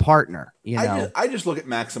find a partner. I just look at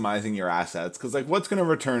maximizing your assets because, like, what's going to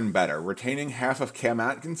return better? Retaining half of Cam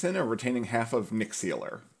Atkinson or retaining half of Nick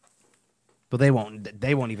Sealer? But they won't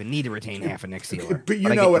even need to retain half of Nick Sealer. But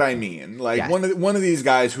you know what I mean. Like, yes. one of these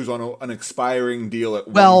guys who's on an expiring deal at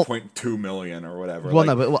 $1.2 million or whatever. Well,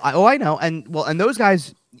 no, but I know, and those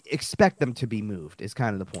guys expect them to be moved is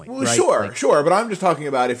kind of the point. Well, right? Sure, but I'm just talking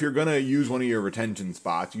about if you're going to use one of your retention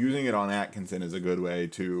spots, using it on Atkinson is a good way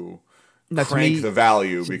to crank the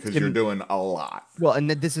value because you're doing a lot. Well, and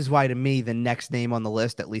this is why, to me, the next name on the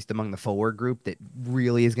list, at least among the forward group, that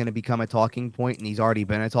really is going to become a talking point, and he's already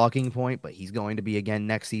been a talking point, but he's going to be again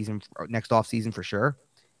next off season for sure.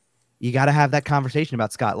 You got to have that conversation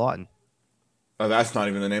about Scott Lawton. Oh, that's not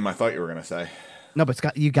even the name I thought you were going to say. No, but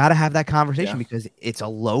Scott, you got to have that conversation because it's a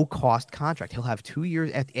low cost contract. He'll have 2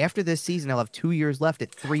 years after this season. He'll have 2 years left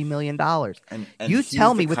at $3 million. And you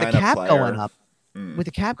tell me with the cap going up. With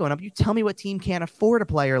the cap going up, you tell me what team can't afford a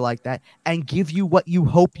player like that and give you what you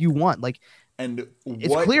hope you want. Like, and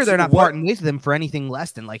it's clear they're not parting ways with them for anything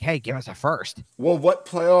less than like, hey, give us a first. Well, what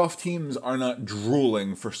playoff teams are not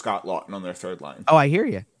drooling for Scott Lawton on their third line? Oh, I hear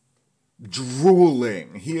you.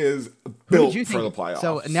 Drooling. He is built for the playoffs.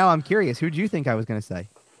 So now I'm curious. Who do you think I was going to say?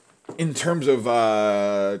 In terms of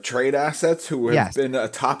trade assets, who have been a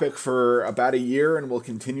topic for about a year and will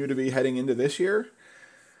continue to be heading into this year?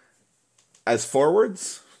 As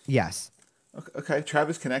forwards? Yes. Okay,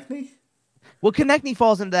 Travis Konechny? Well, Konechny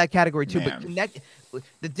falls into that category too, but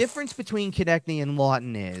the difference between Konechny and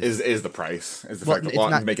Lawton is the price. Is the fact that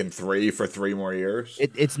Lawton's making 3 for 3 more years?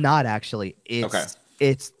 It's not actually. It's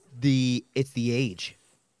the age.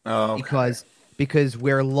 Oh, okay. Because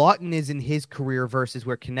where Lawton is in his career versus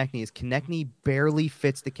where Konechny is, Konechny barely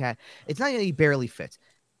fits the cat. It's not that he barely fits.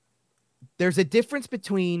 There's a difference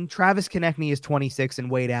between Travis Konechny is 26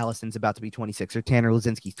 and Wade Allison's about to be 26, or Tanner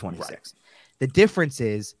Lazinski's 26. Right. The difference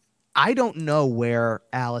is I don't know where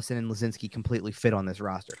Allison and Lazinski completely fit on this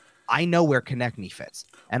roster. I know where Konechny fits,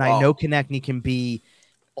 and I know Konechny can be,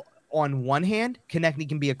 on one hand, Konechny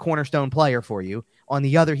can be a cornerstone player for you. On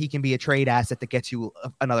the other, he can be a trade asset that gets you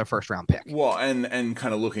another first-round pick. Well, and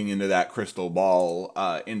kind of looking into that crystal ball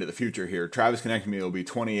into the future here, Travis Konechny will be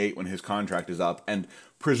 28 when his contract is up, and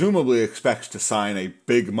presumably expects to sign a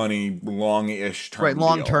big money, long-ish term deal.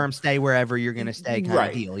 Long-term, stay wherever you're going to stay kind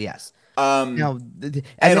of deal, yes. And on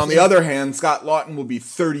the other hand, Scott Lawton will be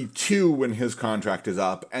 32 when his contract is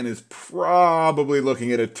up and is probably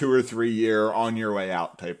looking at a 2 or 3 year on your way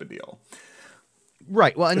out type of deal.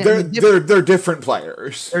 Right. Well, and they're different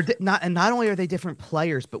players. Not only are they different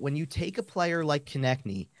players, but when you take a player like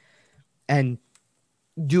Konechny and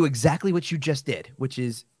do exactly what you just did, which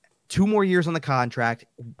is 2 more years on the contract,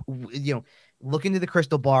 look into the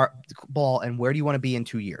crystal ball and where do you want to be in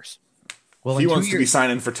 2 years? Well, he wants to be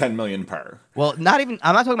signing for $10 million per. Well, I'm not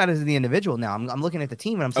talking about as the individual now. I'm looking at the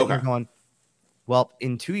team and I'm sitting there going, well,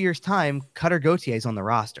 in 2 years' time, Cutter Gauthier is on the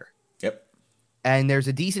roster. Yep. And there's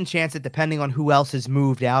a decent chance that depending on who else has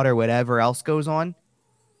moved out or whatever else goes on,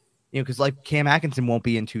 because like Cam Atkinson won't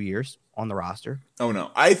be in 2 years on the roster. Oh, no.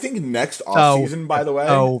 I think next offseason, by the way.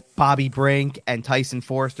 Oh, Bobby Brink and Tyson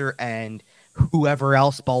Forster and whoever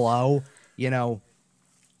else below,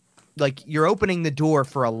 like you're opening the door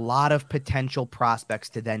for a lot of potential prospects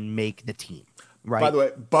to then make the team. Right. By the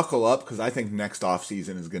way, buckle up because I think next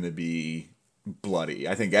offseason is going to be bloody.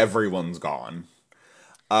 I think everyone's gone.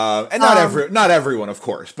 And not everyone, of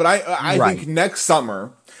course, but I think next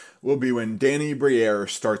summer will be when Danny Briere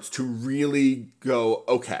starts to really go,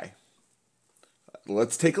 okay,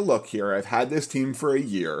 let's take a look here. I've had this team for a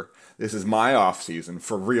year. This is my offseason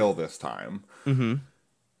for real this time. Mm-hmm.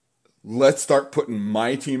 Let's start putting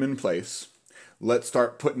my team in place. Let's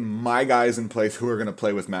start putting my guys in place who are going to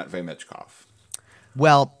play with Matvei Michkov.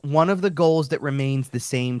 Well, one of the goals that remains the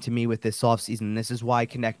same to me with this offseason, and this is why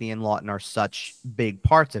Konechny and Lawton are such big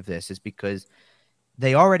parts of this, is because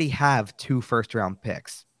they already have 2 first-round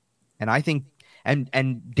picks. And I think and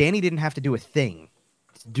Danny didn't have to do a thing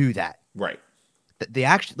to do that. Right. The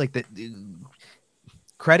actual like the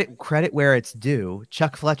credit where it's due.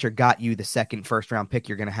 Chuck Fletcher got you the second first-round pick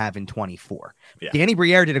you're going to have in 24. Yeah. Danny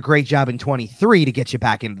Briere did a great job in 23 to get you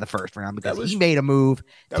back into the first round because he made a move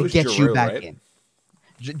to get you back in.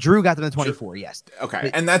 Drew got them to 24, yes. Okay,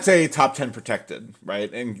 but, and that's a top 10 protected,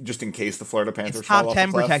 right? And just in case the Florida Panthers fall off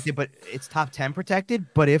the cliff. It's top 10 protected, but it's top 10 protected.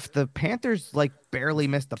 But if the Panthers like barely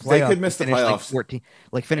missed the playoffs, they could miss the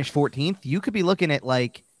playoffs. Finish 14th, you could be looking at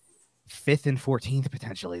like 5th and 14th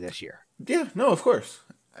potentially this year. Yeah, no, of course.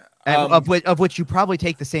 And of which you probably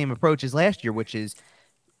take the same approach as last year, which is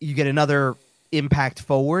you get another impact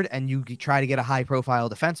forward and you try to get a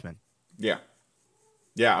high-profile defenseman. Yeah.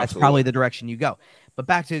 Yeah, that's absolutely. probably the direction you go. But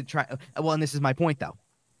back to and this is my point though.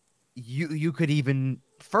 You could even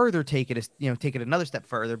further take it another step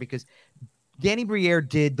further because Danny Briere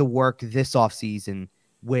did the work this offseason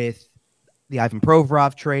with the Ivan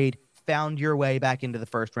Provorov trade, found your way back into the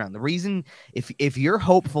first round. The reason if you're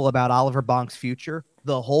hopeful about Oliver Bonk's future,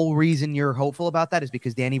 the whole reason you're hopeful about that is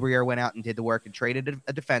because Danny Briere went out and did the work and traded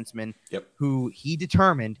a defenseman who he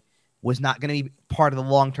determined was not going to be part of the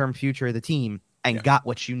long-term future of the team and got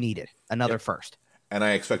what you needed, another first. And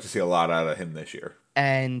I expect to see a lot out of him this year.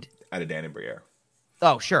 And out of Danny Briere.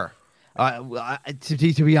 Oh, sure. To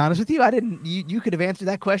be honest with you, I didn't. You could have answered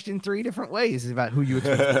that question 3 different ways about who you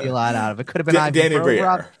expect to see a lot out of. It could have been Ivan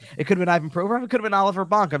Provorov. It could have been Ivan Provorov. It could have been Oliver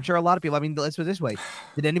Bonk. I'm sure a lot of people. I mean, let's put it this way: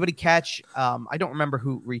 did anybody catch? I don't remember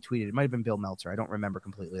who retweeted. It might have been Bill Meltzer. I don't remember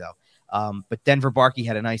completely though. But Denver Barkey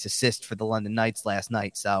had a nice assist for the London Knights last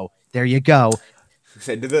night. So there you go.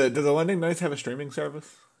 Say, do the London Knights have a streaming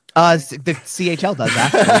service? The CHL does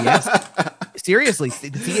actually. Yes. Seriously, the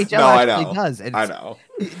CHL does. I know.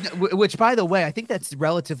 Which, by the way, I think that's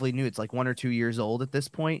relatively new. It's like 1 or 2 years old at this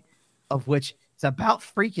point, of which it's about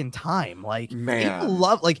freaking time. Like, man,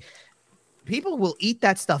 people will eat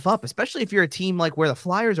that stuff up, especially if you're a team like where the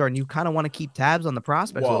Flyers are and you kind of want to keep tabs on the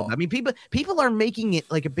prospects a little bit. I mean, people are making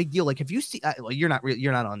it like a big deal. Like if you see, you're not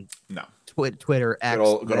on Twitter, X,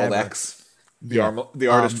 good old X. The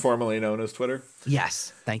artist formerly known as Twitter.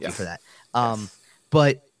 Yes, thank you for that.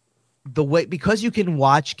 But the way, because you can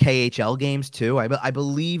watch KHL games too, I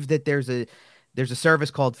believe that there's a service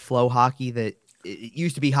called Flow Hockey that it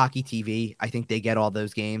used to be Hockey TV. I think they get all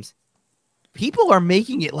those games. People are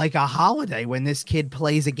making it like a holiday when this kid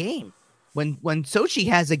plays a game. When Sochi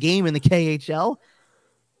has a game in the KHL,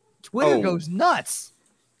 Twitter goes nuts.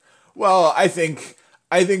 Well, I think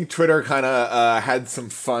Twitter kind of had some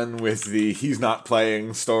fun with the he's not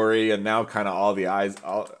playing story, and now kind of all the eyes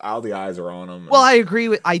are on him. Well,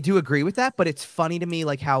 I do agree with that, but it's funny to me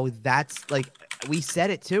like how that's like we said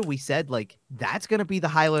it too. We said like that's going to be the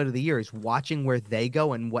highlight of the year is watching where they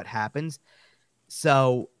go and what happens.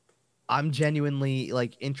 So I'm genuinely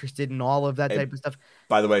like interested in all of that type of stuff.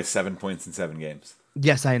 By the way, 7 points in 7 games.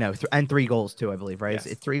 Yes, I know. And 3 goals too, I believe, right? Yes.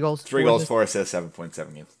 It's 3 goals? 3 goals, 4 assists,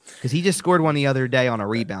 7.7 games. Because he just scored one the other day on a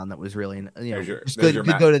rebound that was really, good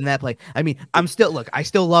go to the net play. I mean, I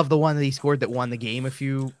still love the one that he scored that won the game a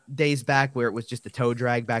few days back where it was just a toe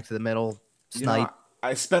drag back to the middle, snipe.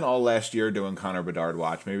 I spent all last year doing Connor Bedard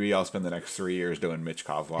watch. Maybe I'll spend the next 3 years doing Mitch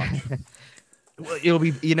Kov watch. Well, it'll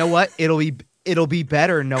be, you know what? It'll be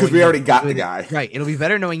better knowing. Because we already got the guy. Right. It'll be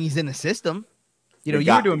better knowing he's in the system. You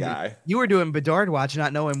were doing Bedard watch,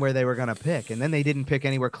 not knowing where they were going to pick, and then they didn't pick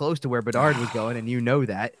anywhere close to where Bedard was going, and you know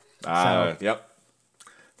that. Yep.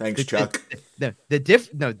 Thanks, Chuck.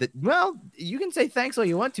 Well, you can say thanks all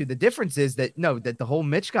you want to. The difference is that the whole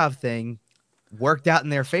Michkov thing worked out in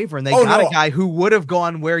their favor, and they got a guy who would have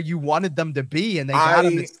gone where you wanted them to be, and they got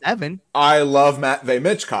him at 7. I love Matvei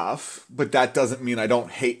Michkov, but that doesn't mean I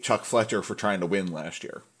don't hate Chuck Fletcher for trying to win last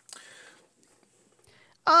year.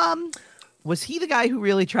 Was he the guy who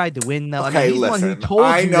really tried to win, though? Okay, I mean, he's listen. The one who told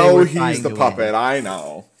I you know he's the puppet. Win. I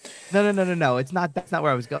know. No. It's not. That's not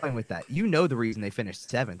where I was going with that. You know the reason they finished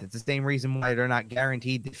 7th. It's the same reason why they're not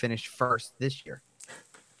guaranteed to finish 1st this year.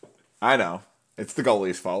 I know. It's the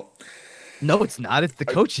goalie's fault. No, it's not. It's the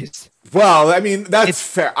coaches. Well, I mean, that's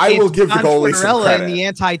fair. I will give the goalie some credit. And the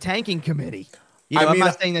anti-tanking committee. I'm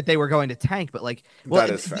not saying that they were going to tank, but that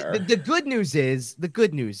is fair. The good news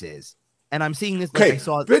is. And I'm seeing this. Like I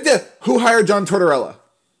saw. Who hired John Tortorella?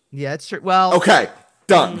 Yeah, it's true. Well, okay,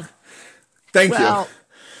 done. Thank you.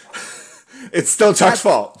 It's still Chuck's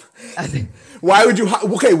fault. Why would you?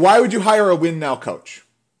 Why would you hire a win now coach?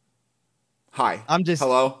 Hi.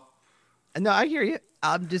 Hello. No, I hear you.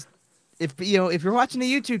 I'm just if you're watching the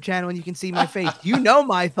YouTube channel and you can see my face, you know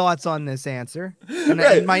my thoughts on this answer.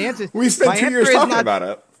 And my answer. We spent 2 years talking about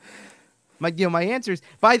it. my answers.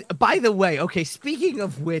 By the way, okay. Speaking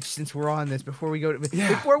of which, since we're on this, before we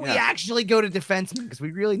actually go to defensemen, because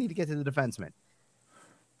we really need to get to the defensemen.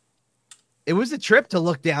 It was a trip to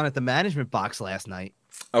look down at the management box last night.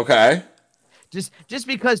 Okay. Just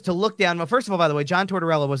because to look down. Well, first of all, by the way, John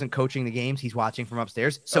Tortorella wasn't coaching the games; he's watching from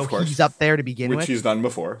upstairs, so he's up there to begin with, which he's done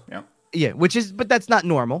before. Yeah. Yeah, but that's not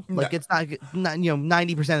normal. Like it's not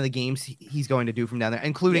 90% of the games he's going to do from down there,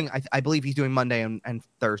 including I believe he's doing Monday and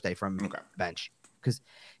Thursday from bench, because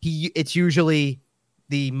it's usually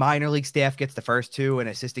the minor league staff gets the first two, and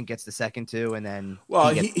assistant gets the second two, and then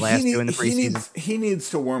he gets the last two in the preseason. He needs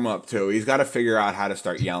to warm up too. He's got to figure out how to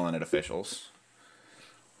start yelling at officials.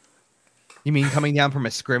 You mean coming down from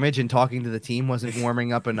a scrimmage and talking to the team wasn't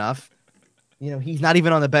warming up enough? He's not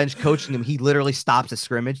even on the bench coaching them. He literally stops a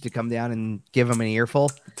scrimmage to come down and give him an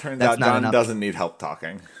earful. Turns out John doesn't need help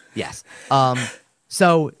talking. Yes. But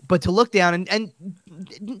to look down and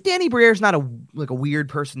Danny Briere's not a weird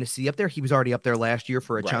person to see up there. He was already up there last year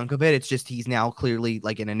for a chunk of it. It's just he's now clearly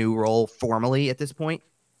like in a new role formally at this point.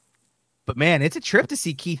 But man, it's a trip to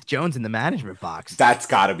see Keith Jones in the management box. That's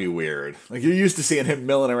got to be weird. Like you're used to seeing him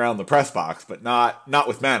milling around the press box, but not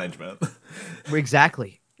with management.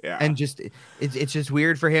 Exactly. Yeah. And it's just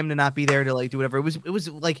weird for him to not be there to like do whatever. It was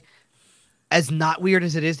like as not weird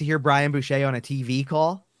as it is to hear Brian Boucher on a TV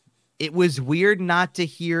call. It was weird not to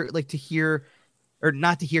hear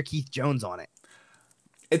Keith Jones on it.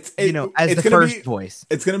 As the first voice.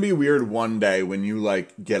 It's gonna be weird one day when you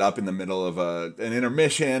like get up in the middle of an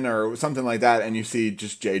intermission or something like that, and you see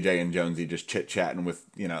just JJ and Jonesy just chit chatting with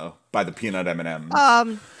by the peanut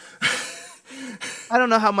M&Ms. I don't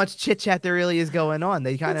know how much chit chat there really is going on.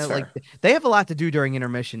 They kind of they have a lot to do during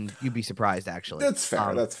intermission. You'd be surprised, actually. That's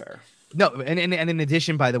fair. That's fair. No, and in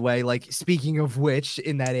addition, by the way, like speaking of which,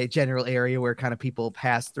 in that general area where kind of people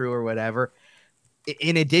pass through or whatever,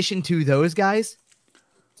 in addition to those guys,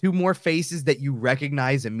 two more faces that you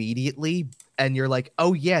recognize immediately, and you're like,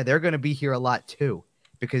 oh yeah, they're going to be here a lot too,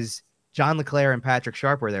 because John LeClaire and Patrick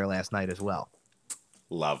Sharp were there last night as well.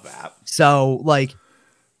 Love that. So like.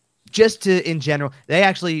 Just in general, they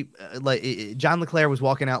actually John LeClaire was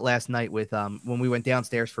walking out last night with when we went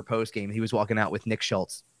downstairs for post game. He was walking out with Nick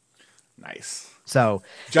Schultz. Nice. So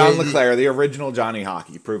John LeClaire, the original Johnny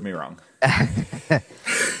Hockey. Prove me wrong. I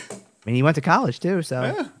mean, he went to college too.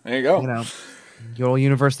 So there you go. Good old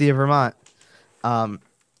University of Vermont. All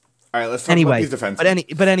right, let's talk about these defense.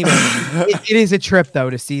 But anyway, it is a trip though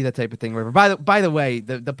to see that type of thing. By the way,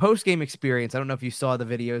 the post game experience. I don't know if you saw the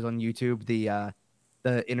videos on YouTube.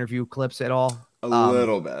 The interview clips at all? A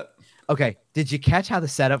little bit. Okay. Did you catch how the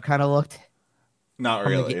setup kind of looked? Not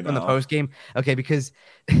really. From the post game? Okay, because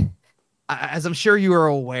as I'm sure you are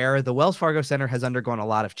aware, the Wells Fargo Center has undergone a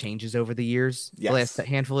lot of changes over the years, the last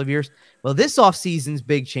handful of years. Well, this offseason's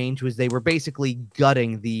big change was they were basically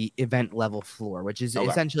gutting the event level floor, which is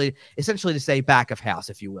essentially to say back of house,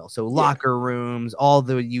 if you will. So locker rooms, all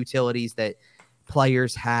the utilities that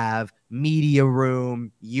players have, media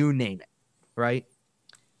room, you name it, right?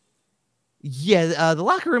 Yeah, the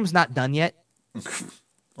locker room's not done yet.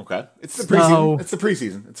 Okay, it's the preseason. It's the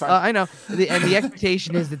preseason. It's fine. I know, and the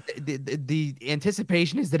expectation is that the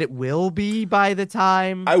anticipation is that it will be by the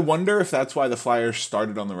time. I wonder if that's why the Flyers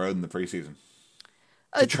started on the road in the preseason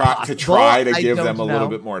to possible. try to give them a little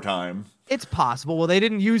bit more time. It's possible. Well, they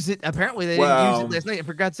didn't use it. Apparently, they didn't use it last night. And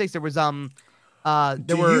for God's sakes, there was Do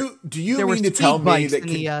you mean to tell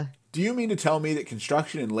me that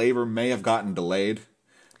construction and labor may have gotten delayed?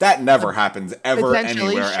 That never happens ever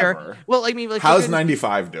anywhere ever. Well, I mean, like, how's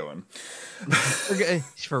 95 doing?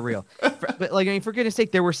 For real. But like, I mean, for goodness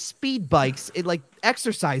sake, there were speed bikes,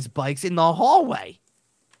 exercise bikes in the hallway,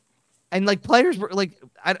 and like players were like,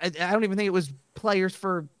 I don't even think it was players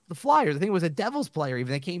for the Flyers. I think it was a Devils player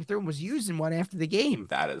even that came through and was using one after the game.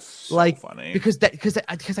 That is so funny because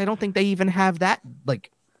I don't think they even have that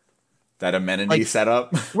that amenity set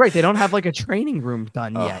up. Right, they don't have like a training room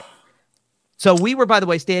done yet. So we were, by the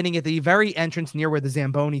way, standing at the very entrance near where the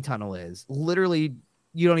Zamboni tunnel is. Literally,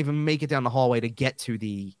 you don't even make it down the hallway to get to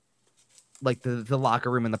the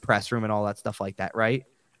locker room and the press room and all that stuff like that, right?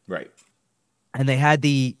 Right. And they had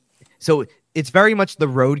so it's very much the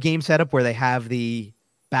road game setup where they have the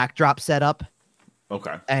backdrop set up.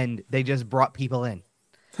 Okay. And they just brought people in.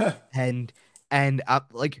 and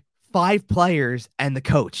like 5 players and the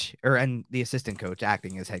coach and the assistant coach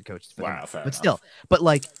acting as head coach. Wow, fair but enough. Still, but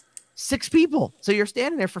like 6 people. So you're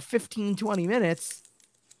standing there for 15, 20 minutes,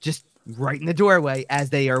 just right in the doorway as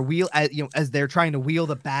they are as they're trying to wheel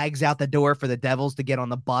the bags out the door for the Devils to get on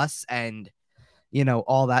the bus and,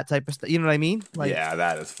 all that type of stuff. You know what I mean? Yeah,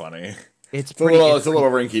 that is funny. It's It's a pretty. little, It's it's a pretty,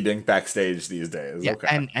 little rinky dink backstage these days. yeah,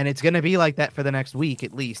 Okay. and it's gonna be like that for the next week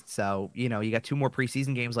at least. So you got 2 more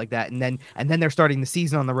preseason games like that, and then they're starting the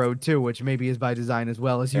season on the road too, which maybe is by design as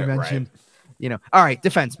well as you Right. mentioned. All right,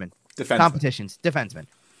 defensemen, Defenseman. competitions, defensemen.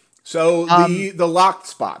 So Um, the locked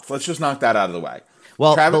spots. Let's just knock that out of the way.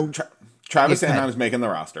 well, Travis yeah, Travis go ahead. Sanheim's making the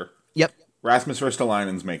roster. Yep, Rasmus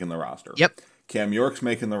Ristolainen's making the roster. yep, Cam York's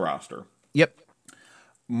making the roster. yep.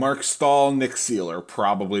 Mark Stahl, Nick Seeler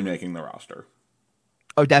probably making the roster.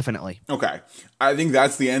 Oh, definitely. Okay. I think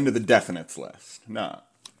that's the end of the definites list. No.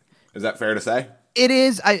 Is that fair to say? It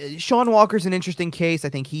is. Sean Walker's an interesting case. I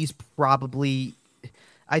think he's probably.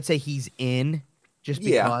 I'd say he's in just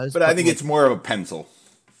Yeah. because. But I think it's more of a pencil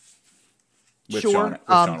with sure.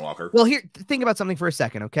 Sean Walker. Well, here, think about something for a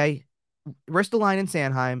second, okay? Ristolainen,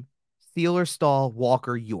 Sanheim, Sealer, Stahl,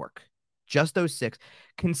 Walker, York. Just those 6.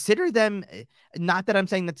 Consider them. Not that I'm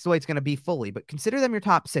saying that's the way it's going to be fully, but consider them your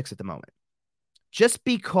top 6 at the moment. Just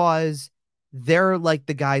because they're like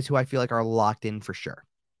the guys who I feel like are locked in for sure.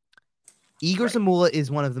 Igor Zamula is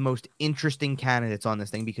one of the most interesting candidates on this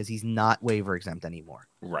thing because he's not waiver exempt anymore.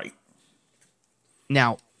 Right.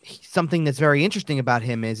 Now, something that's very interesting about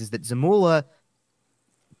him is that Zamula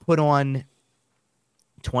put on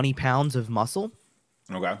 20 pounds of muscle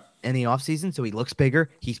Okay. in the offseason, so he looks bigger.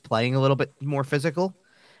 He's playing a little bit more physical,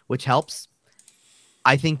 which helps.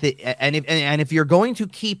 I think that, and if you're going to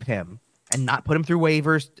keep him and not put him through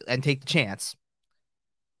waivers and take the chance,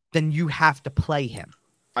 then you have to play him.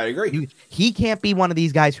 I agree. He can't be one of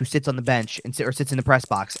these guys who sits on the bench or sits in the press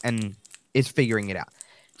box and is figuring it out.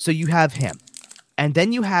 So you have him. And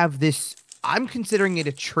then you have this, I'm considering it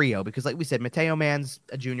a trio because like we said, Mateo Mann's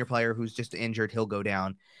a junior player who's just injured. He'll go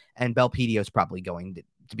down. And Belpedio's probably going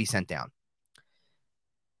to be sent down.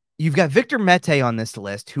 You've got Victor Mete on this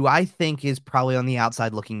list, who I think is probably on the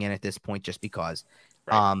outside looking in at this point just because.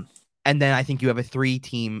 Right. And then I think you have a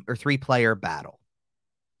 3-player battle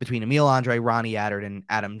between Emil Andre, Ronnie Attard, and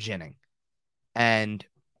Adam Ginning. And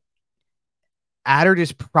Attard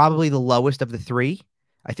is probably the lowest of the 3.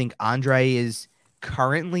 I think Andre is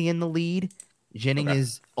currently in the lead. Ginning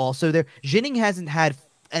is also there. Ginning hasn't had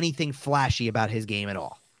anything flashy about his game at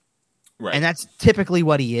all. Right. And that's typically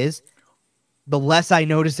what he is. The less I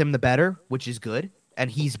notice him, the better, which is good. And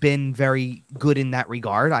he's been very good in that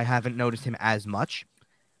regard. I haven't noticed him as much.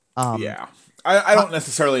 Yeah. I don't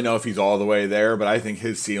necessarily know if he's all the way there, but I think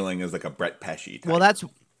his ceiling is like a Brett Pesci type. Well, that's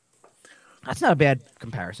not a bad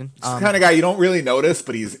comparison. He's the kind of guy you don't really notice,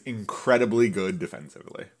 but he's incredibly good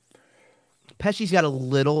defensively. Pesci's got a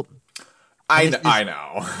little. I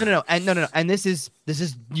know. No. And this is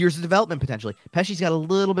years of development potentially. Pesci's got a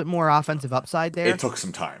little bit more offensive upside there. It took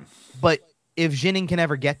some time. But if Ginning can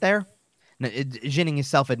ever get there, Ginning is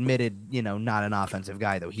self-admitted, not an offensive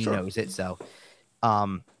guy, though. He knows it, so.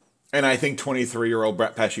 And I think 23-year-old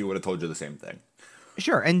Brett Pesci would have told you the same thing.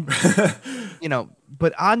 Sure, and,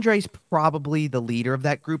 but Andre's probably the leader of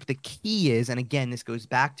that group. The key is, and again, this goes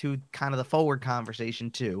back to kind of the forward conversation,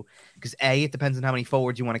 too, because, A, it depends on how many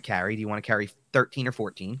forwards you want to carry. Do you want to carry 13 or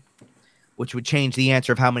 14? Which would change the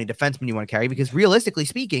answer of how many defensemen you want to carry, because realistically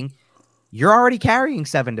speaking, you're already carrying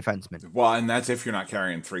 7 defensemen. Well, and that's if you're not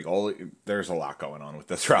carrying 3 goalies. There's a lot going on with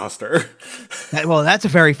this roster. Well, that's a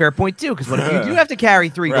very fair point, too, because what if you do have to carry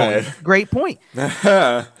 3 goalies? Great point.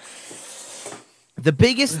 The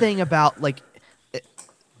biggest thing about,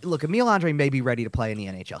 look, Emil Andre may be ready to play in the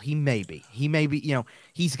NHL. He may be. He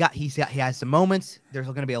has some moments. There's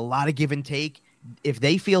going to be a lot of give and take. If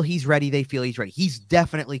they feel he's ready, they feel he's ready. He's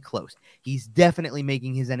definitely close. He's definitely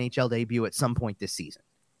making his NHL debut at some point this season.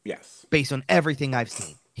 Yes. Based on everything I've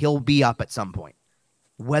seen, he'll be up at some point.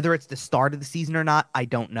 Whether it's the start of the season or not, I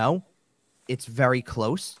don't know. It's very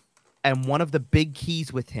close. And one of the big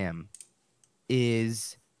keys with him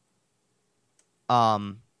is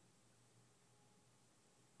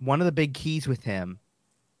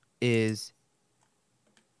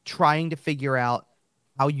trying to figure out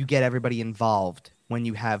how you get everybody involved when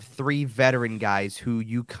you have 3 veteran guys who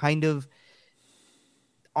you kind of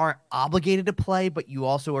aren't obligated to play, but you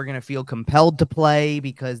also are going to feel compelled to play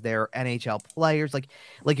because they're NHL players. Like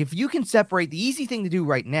if you can separate, the easy thing to do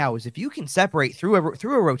right now is if you can separate through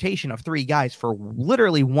a rotation of 3 guys for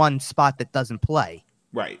literally one spot that doesn't play,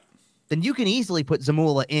 right? Then you can easily put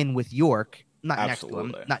Zamula in with York, not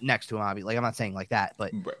Absolutely. next to him, obviously. I'm not saying like that,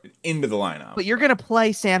 but into the lineup. But you're going to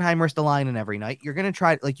play Sanheim, Ristolainen every night. You're going to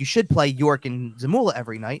try, you should play York and Zamula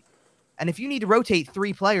every night. And if you need to rotate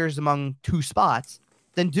 3 players among 2 spots,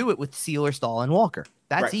 then do it with Sealer, Stahl, and Walker.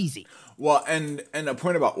 That's easy. Well, and a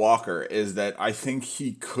point about Walker is that I think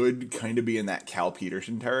he could kind of be in that Cal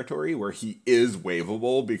Peterson territory where he is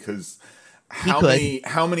waivable because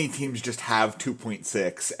how many teams just have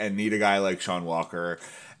 2.6 and need a guy like Sean Walker?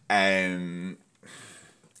 And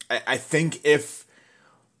I think if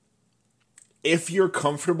you're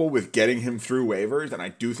comfortable with getting him through waivers, and I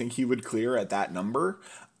do think he would clear at that number,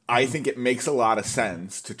 I think it makes a lot of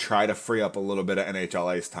sense to try to free up a little bit of NHL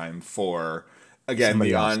ice time for, again,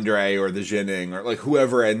 somebody the else. Andre or the Jinning or like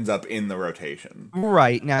whoever ends up in the rotation.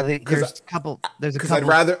 Right. Now there's a couple.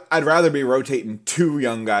 I'd rather be rotating 2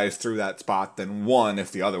 young guys through that spot than one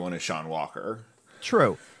if the other one is Sean Walker.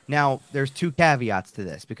 True. Now there's 2 caveats to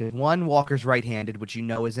this, because one, Walker's right-handed, which you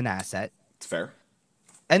know is an asset. It's fair.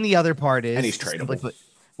 And the other part is, and he's tradable.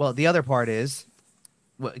 The other part is,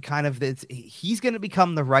 he's going to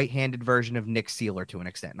become the right-handed version of Nick Seeler to an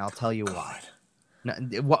extent, and I'll tell you why. No,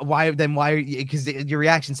 why? Then why? Because your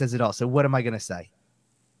reaction says it all. So what am I going to say?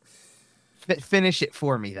 Finish it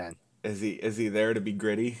for me, then. Is he there to be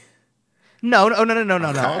gritty? No.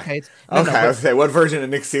 Okay. Okay. Okay. What version of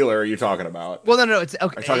Nick Seeler are you talking about? Well, no. It's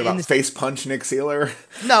okay. Are you talking about face punch Nick Seeler?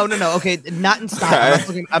 No. Okay, not in style.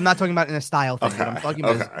 Okay. I'm not talking about in a style thing. Okay. I'm talking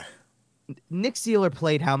about Nick Seeler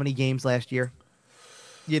played how many games last year?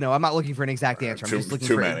 I'm not looking for an exact answer. I'm just looking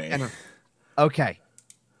for many. Okay.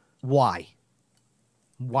 Why?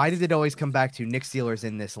 Why did it always come back to Nick Seeler's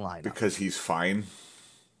in this lineup? Because he's fine.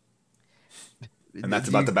 And that's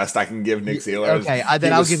about the best I can give Nick Seeler. Okay,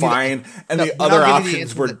 then I'll give fine, you and the other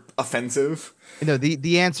options were offensive. No,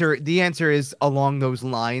 the answer is along those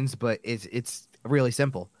lines, but it's really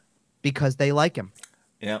simple, because they like him.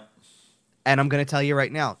 Yep. And I'm going to tell you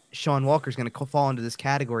right now, Sean Walker's going to fall into this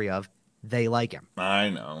category of they like him. I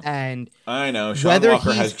know. And I know. Sean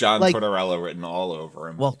Walker has John Tortorella written all over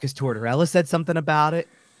him. Well, because Tortorella said something about it.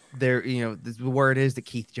 The word is that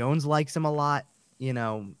Keith Jones likes him a lot.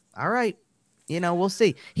 All right. We'll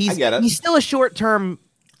see. He's still a short term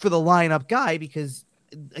for the lineup guy, because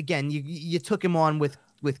again, you took him on with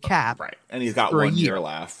cap, right? And he's got 1 year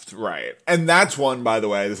left, right? And that's one, by the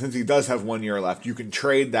way, since he does have 1 year left, you can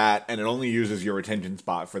trade that, and it only uses your retention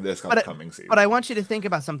spot for this upcoming season. But I want you to think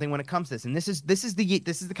about something when it comes to this, and this is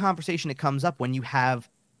the conversation that comes up when you have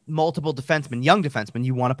multiple defensemen, young defensemen,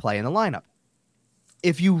 you want to play in the lineup.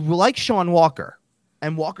 If you like Sean Walker,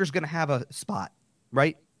 and Walker's going to have a spot,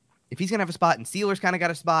 right? If he's going to have a spot and Sealer's kind of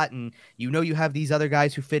got a spot, and you have these other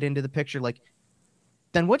guys who fit into the picture,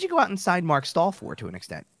 then what'd you go out and sign Mark Stahl for to an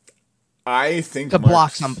extent? I think to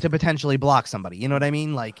potentially block somebody. You know what I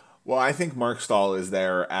mean? Well, I think Mark Stahl is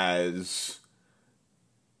there as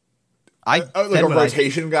a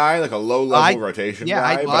rotation guy, like a low-level rotation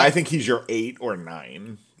guy. But I think he's your 8 or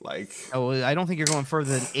 9. I don't think you're going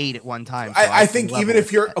further than 8 at one time. So I think even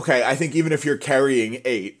if you're carrying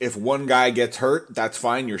 8, if one guy gets hurt, that's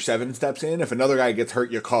fine. You're 7 steps in. If another guy gets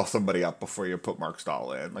hurt, you call somebody up before you put Mark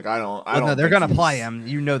Stahl in. No, they're going to play him.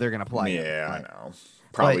 They're going to play him. Yeah, I know.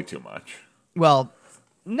 Probably too much. Well,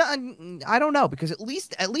 no, I don't know, because at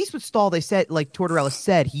least with Stahl, they said, like Tortorella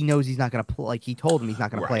said, he knows he's not going to play. He told him he's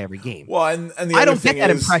not going to play every game. Well, and I don't get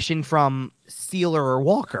that impression from Sealer or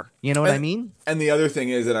Walker. You know what I mean? And the other thing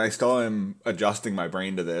is, and I still am adjusting my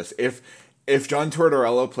brain to this, if John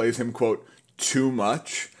Tortorella plays him, quote, too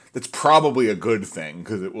much, that's probably a good thing,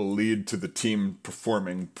 because it will lead to the team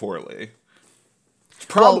performing poorly. It's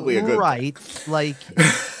probably a good thing.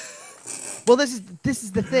 Well, this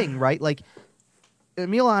is the thing, right?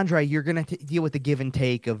 Emil Andre, you're going to deal with the give and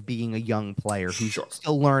take of being a young player who's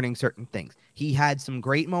still learning certain things. He had some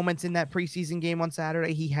great moments in that preseason game on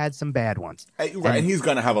Saturday. He had some bad ones. Right, and he's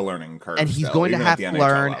going to have a learning curve. And he's going to have to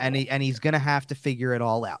learn, and he's going to have to figure it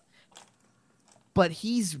all out. But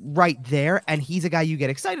he's right there, and he's a guy you get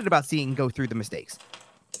excited about seeing go through the mistakes.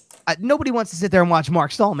 Nobody wants to sit there and watch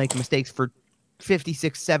Mark Stahl make mistakes for 50 to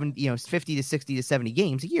 60 to 70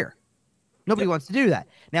 games a year. Nobody wants to do that.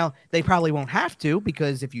 Now, they probably won't have to,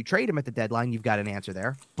 because if you trade him at the deadline, you've got an answer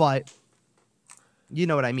there. But you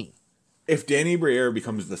know what I mean. If Danny Briere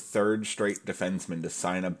becomes the 3rd straight defenseman to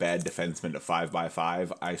sign a bad defenseman to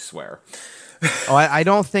 5x5, I swear. I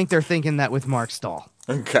don't think they're thinking that with Mark Stahl.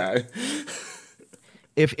 Okay.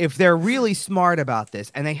 If they're really smart about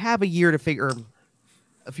this, and they have a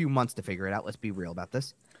few months to figure it out, let's be real about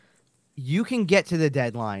this. You can get to the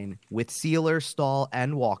deadline with Sealer, Stahl,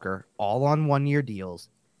 and Walker all on 1-year deals,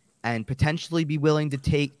 and potentially be willing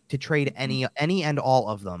to trade any and all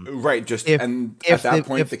of them. Right. At that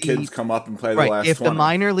point, the kids come up and play the last 20. If the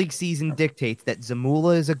minor league season dictates that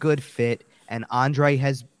Zamula is a good fit and Andre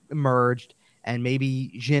has emerged, and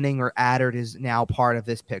maybe Jinning or Adert is now part of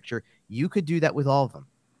this picture, you could do that with all of them.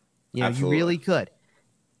 You really could.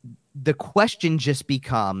 The question just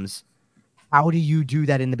becomes, how do you do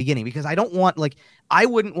that in the beginning? Because I don't want, like, I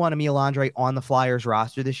wouldn't want Emil Andre on the Flyers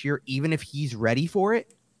roster this year, even if he's ready for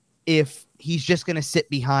it, if he's just going to sit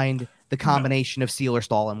behind the combination of Sealer,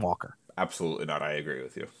 Stahl, and Walker. Absolutely not. I agree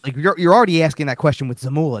with you. Like, you're already asking that question with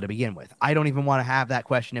Zamula to begin with. I don't even want to have that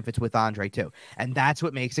question if it's with Andre too. And that's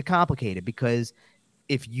what makes it complicated, because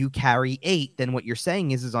if you carry 8, then what you're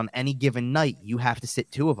saying is on any given night, you have to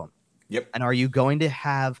sit 2 of them. Yep. And are you going to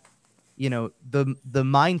have, the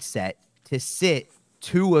mindset to sit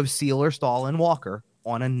 2 of Sealer, Stahl, and Walker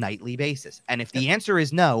on a nightly basis? And if the answer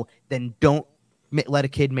is no, then don't let a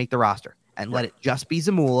kid make the roster and let it just be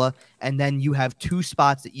Zamula. And then you have 2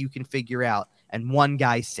 spots that you can figure out and one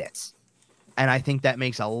guy sits. And I think that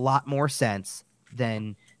makes a lot more sense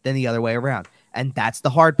than the other way around. And that's the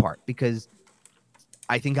hard part, because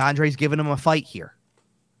I think Andre's giving him a fight here.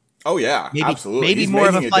 Oh yeah, absolutely. Maybe He's more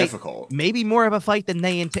of a fight. Difficult. Maybe more of a fight than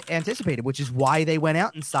they anticipated, which is why they went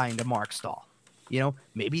out and signed a Mark Stahl.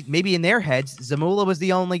 Maybe in their heads, Zamula was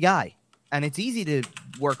the only guy, and it's easy to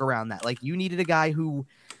work around that. Like, you needed a guy who,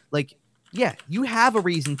 you have a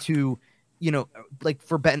reason to,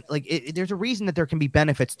 for Ben. There's a reason that there can be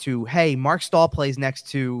benefits to. Hey, Mark Stahl plays next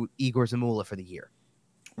to Igor Zamula for the year,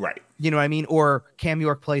 right? You know what I mean? Or Cam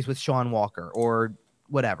York plays with Sean Walker, or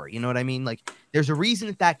whatever. You know what I mean? Like, there's a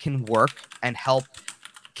reason that can work and help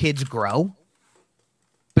kids grow,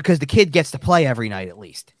 because the kid gets to play every night at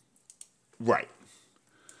least. Right.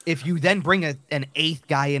 If you then bring an 8th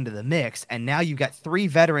guy into the mix, and now you've got 3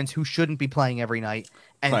 veterans who shouldn't be playing every night,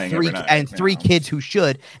 and three kids who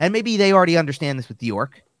should, and maybe they already understand this with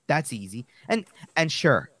York. That's easy. And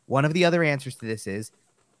sure, one of the other answers to this is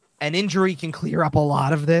an injury can clear up a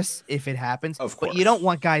lot of this if it happens. Of course. But you don't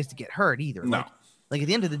want guys to get hurt either. No. Like, at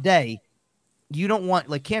the end of the day, you don't want,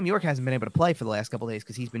 like, Cam York hasn't been able to play for the last couple of days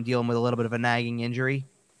because he's been dealing with a little bit of a nagging injury.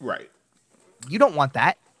 Right. You don't want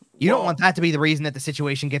that. You don't want that to be the reason that the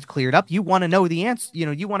situation gets cleared up. You want to know the answer.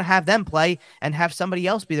 You want to have them play and have somebody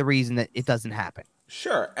else be the reason that it doesn't happen.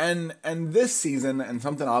 Sure. And this season, and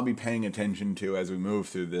something I'll be paying attention to as we move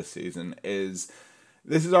through this season, is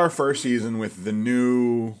this is our first season with the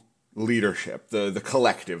new leadership, the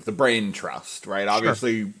collective, the brain trust, right? Sure.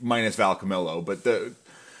 Obviously minus Val Camillo, but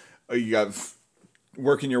you have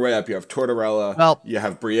working your way up. You have Tortorella, you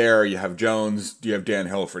have Briere, you have Jones, you have Dan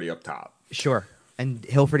Hilferty up top. Sure. And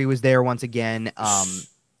Hilferty was there once again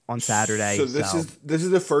on Saturday. So this is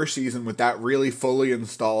the first season with that really fully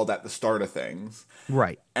installed at the start of things.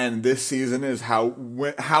 Right. And this season is how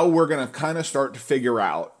we're going to kind of start to figure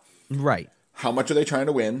out. Right. How much are they trying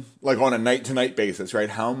to win? Like, on a night-to-night basis, right?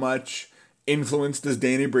 How much influence does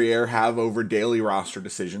Danny Briere have over daily roster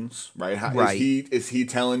decisions, right? Is he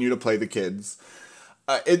telling you to play the kids?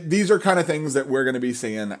 These are kind of things that we're going to be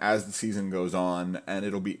seeing as the season goes on, and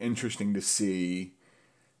it'll be interesting to see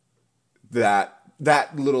that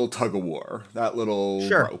little tug-of-war, that little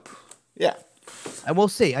rope. Yeah. And we'll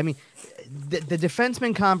see. I mean, the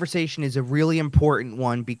defenseman conversation is a really important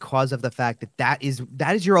one because of the fact that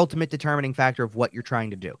is your ultimate determining factor of what you're trying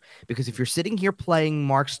to do. Because if you're sitting here playing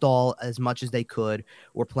Mark Stahl as much as they could,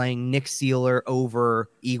 or playing Nick Sealer over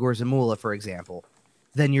Igor Zamula, for example,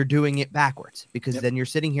 then you're doing it backwards, because then you're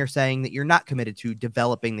sitting here saying that you're not committed to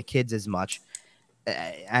developing the kids as much,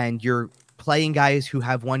 and you're playing guys who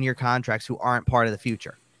have 1-year contracts who aren't part of the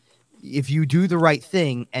future. If you do the right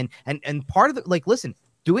thing, and part of the, like, listen,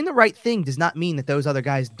 doing the right thing does not mean that those other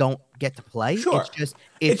guys don't get to play. Sure.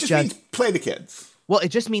 It just means play the kids. Well, it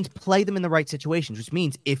just means play them in the right situations, which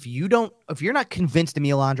means if you're not convinced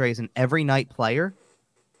Emil Andre is an every night player,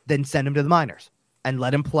 then send him to the minors and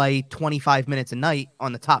let him play 25 minutes a night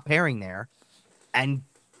on the top pairing there and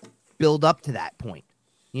build up to that point,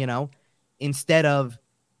 instead of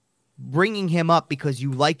bringing him up because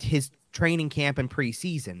you liked his training camp and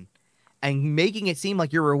preseason and making it seem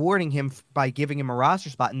like you're rewarding him by giving him a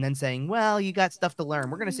roster spot and then saying, well, you got stuff to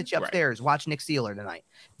learn. We're going to sit you upstairs, watch Nick Sealer tonight.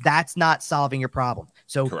 That's not solving your problem.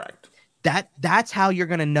 So correct. That's how you're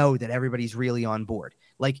going to know that everybody's really on board.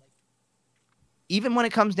 Like, even when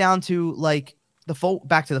it comes down to, like,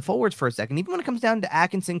 back to the forwards for a second, even when it comes down to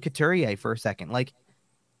Atkinson, Couturier for a second, like,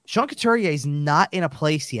 Sean Couturier is not in a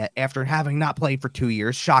place yet after having not played for 2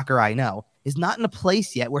 years. Shocker, I know. Is not in a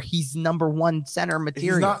place yet where he's number 1 center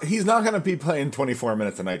material. He's not going to be playing 24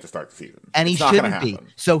 minutes a night to start the season. And he shouldn't be.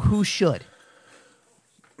 So who should?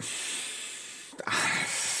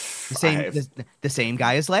 The same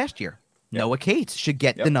guy as last year. Yep. Noah Cates should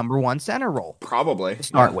get the number 1 center role. Probably. To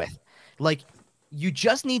start with. Like, you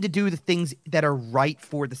just need to do the things that are right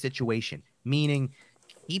for the situation. Meaning,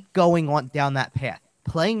 keep going on down that path.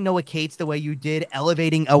 playing Noah Cates the way you did,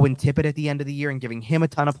 elevating Owen Tippett at the end of the year and giving him a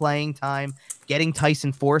ton of playing time, getting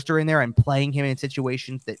Tyson Forster in there and playing him in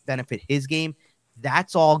situations that benefit his game,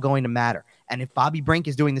 that's all going to matter. And if Bobby Brink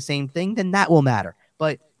is doing the same thing, then that will matter.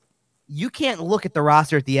 But you can't look at the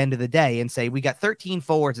roster at the end of the day and say, we got 13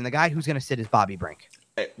 forwards and the guy who's going to sit is Bobby Brink.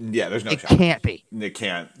 Yeah, there's no shot. It can't be. It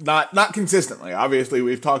can't. Not consistently. Obviously,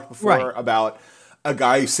 we've talked before about a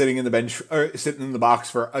guy sitting in the bench or sitting in the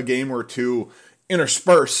box for a game or two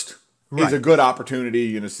interspersed is a good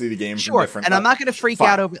opportunity to see the game from different. And I'm not going to freak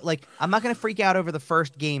out over the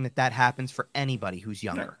first game that happens for anybody who's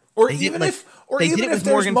younger. Or even if there's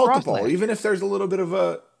Morgan multiple, even if there's a little bit,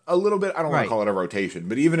 I don't want to call it a rotation,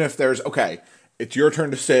 but even if there's it's your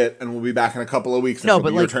turn to sit and we'll be back in a couple of weeks and it'll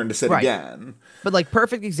be your turn to sit again. But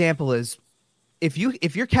perfect example is if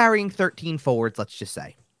you're carrying 13 forwards, let's just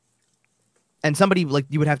say, and somebody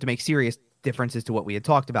you would have to make serious differences to what we had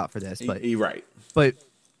talked about for this, but But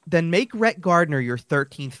then make Rhett Gardner your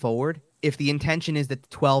 13th forward if the intention is that the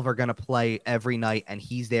 12 are going to play every night and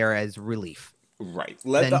he's there as relief. Right.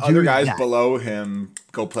 Let the other guys below him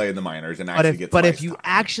go play in the minors and actually get. But if you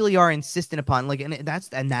actually are insistent upon and that's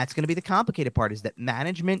going to be the complicated part is that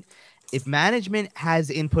management. If management has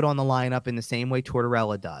input on the lineup in the same way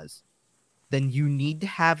Tortorella does, then you need to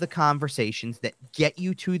have the conversations that get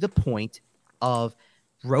you to the point of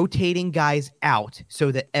rotating guys out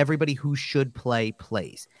so that everybody who should play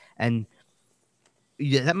plays. And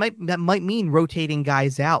that might mean rotating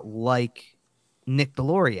guys out like Nick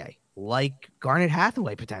Delorier, like Garnet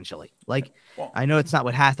Hathaway potentially. I know it's not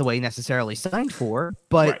what Hathaway necessarily signed for,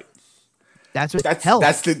 but that's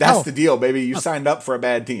the deal, baby. You signed up for a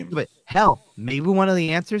bad team. But maybe one of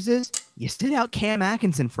the answers is you sit out Cam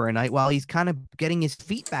Atkinson for a night while he's kind of getting his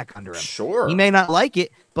feet back under him. Sure. He may not like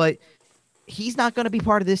it, but he's not going to be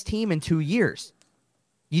part of this team in 2 years.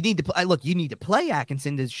 You need to you need to play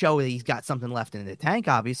Atkinson to show that he's got something left in the tank,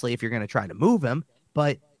 obviously, if you're going to try to move him.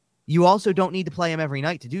 But you also don't need to play him every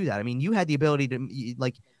night to do that. I mean, you had the ability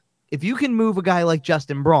to, if you can move a guy like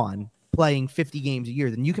Justin Braun playing 50 games a year,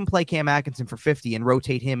 then you can play Cam Atkinson for 50 and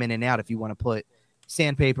rotate him in and out if you want to put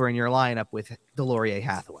Sandpaper in your lineup with Delorier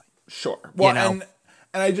Hathaway. Sure. Well,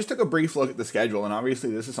 and I just took a brief look at the schedule, and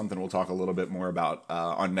obviously this is something we'll talk a little bit more about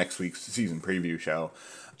on next week's season preview show.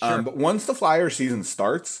 Sure. But once the Flyers season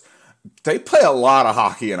starts, they play a lot of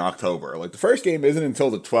hockey in October. The first game isn't until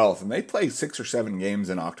the 12th, and they play 6 or 7 games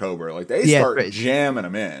in October. They start jamming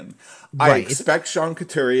them in. I expect Sean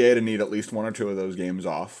Couturier to need at least 1 or 2 of those games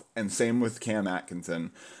off, and same with Cam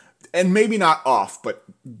Atkinson. And maybe not off, but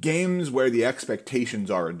games where the expectations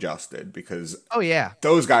are adjusted because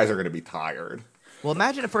those guys are going to be tired. Well,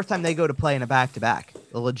 imagine the first time they go to play in a back-to-back,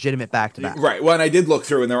 a legitimate back-to-back. Right. Well, and I did look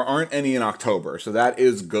through, and there aren't any in October, so that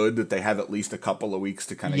is good that they have at least a couple of weeks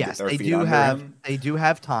to kind of get their feet under them. They do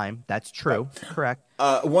have time. That's true. Right. Correct.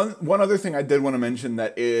 One other thing I did want to mention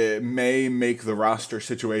that it may make the roster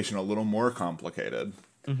situation a little more complicated.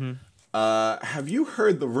 Mm-hmm. Have you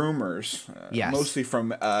heard the rumors, mostly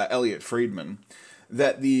from Elliot Friedman,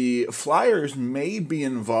 that the Flyers may be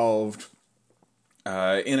involved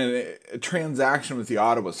in a transaction with the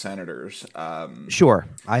Ottawa Senators? Sure,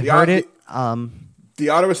 I heard it. The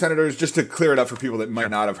Ottawa Senators, just to clear it up for people that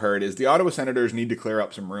might not have heard, is the Ottawa Senators need to clear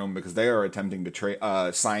up some room because they are attempting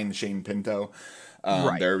to sign Shane Pinto,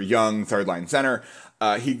 their young third-line center.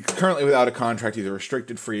 He's currently without a contract. He's a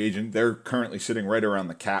restricted free agent. They're currently sitting right around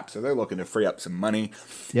the cap, so they're looking to free up some money.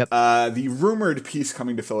 Yep. The rumored piece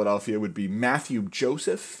coming to Philadelphia would be Matthew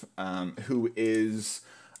Joseph, who is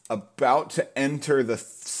about to enter the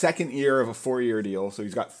second year of a 4-year deal, so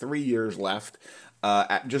he's got 3 years left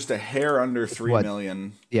at just a hair under $3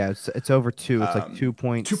 million. Yeah, it's over 2. It's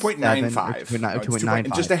 2.95.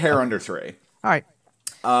 2.95. Just a hair under 3. All right.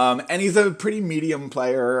 And he's a pretty medium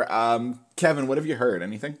player. Kevin, what have you heard?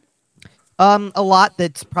 Anything? A lot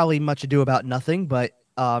that's probably much ado about nothing, but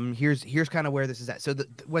here's kind of where this is at. So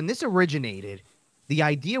when this originated, the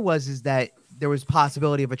idea was that there was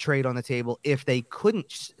possibility of a trade on the table if they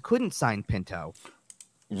couldn't sign Pinto.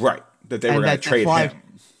 Right. That they were going to trade him.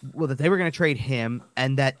 Well, that they were going to trade him,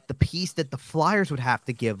 and that the piece that the Flyers would have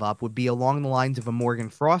to give up would be along the lines of a Morgan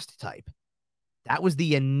Frost type. That was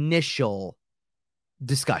the initial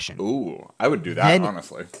discussion. Ooh, I would do that,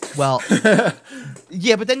 honestly. Well,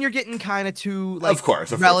 yeah, but then you're getting kind of two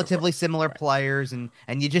relatively similar players, and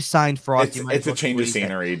you just signed Frost. It's a change of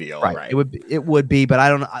scenery deal, right? It would be, but I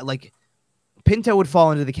don't know. Pinto would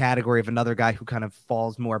fall into the category of another guy who kind of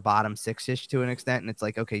falls more bottom six-ish to an extent, and it's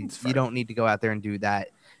okay, you don't need to go out there and do that.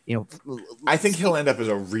 I think he'll end up as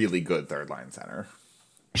a really good third line center.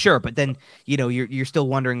 Sure, but then you're still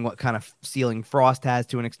wondering what kind of ceiling Frost has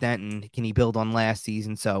to an extent, and can he build on last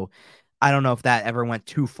season? So I don't know if that ever went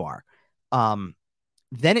too far.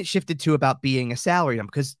 Then it shifted to about being a salary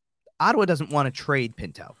dump because Ottawa doesn't want to trade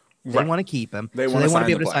Pinto. They want to keep him. They want to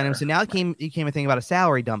be able to sign him. So now it came a thing about a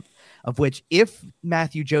salary dump, of which if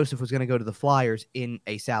Matthew Joseph was going to go to the Flyers in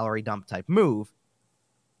a salary dump type move,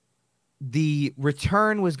 the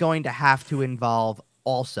return was going to have to involve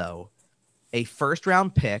also a first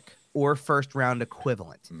round pick or first round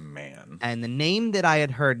equivalent. Man. And the name that I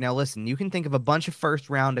had heard, now listen, you can think of a bunch of first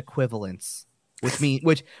round equivalents,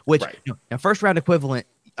 which right. Now first round equivalent,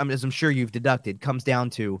 as I'm sure you've deducted, comes down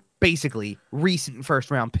to basically recent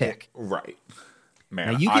first round pick. Right.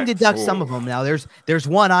 Man. Now you can deduct some of them. Now there's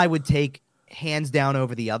one I would take hands down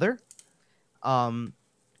over the other.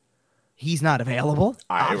 He's not available.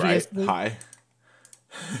 Obviously. Hi.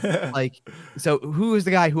 Like, so who is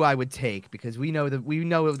the guy who I would take? Because we know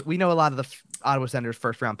a lot of the Ottawa Senators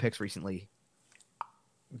first round picks recently.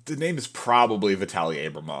 The name is probably Vitaly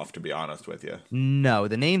Abramov, to be honest with you. No,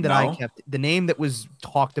 the name that I kept, the name that was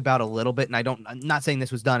talked about a little bit, and I'm not saying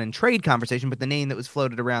this was done in trade conversation, but the name that was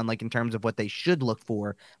floated around, like in terms of what they should look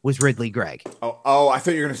for, was Ridley Gregg. Oh, I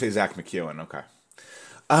thought you were going to say Zach McEwen. Okay.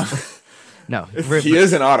 No, he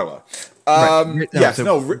is in Ottawa.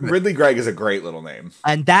 Ridley Gregg is a great little name,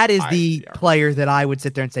 and that is the player that I would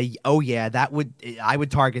sit there and say, oh yeah, I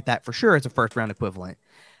would target that for sure as a first round equivalent.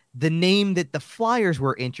 The name that the Flyers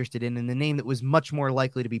were interested in, and the name that was much more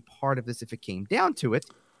likely to be part of this if it came down to it,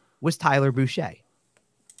 was Tyler Boucher.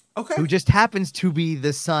 Okay. Who just happens to be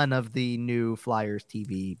the son of the new Flyers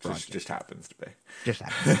TV broadcast. Just happens to be. Just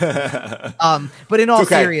happens. But in all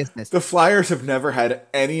seriousness, the Flyers have never had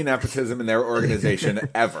any nepotism in their organization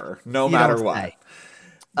ever, no matter what.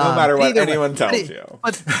 No matter what anyone tells you.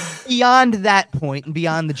 But beyond that point, and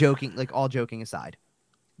beyond the joking, like all joking aside,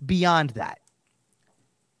 beyond that,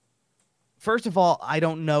 first of all, I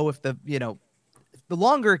don't know if the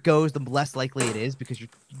longer it goes, the less likely it is because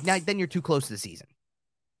then you're too close to the season.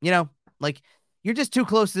 Like you're just too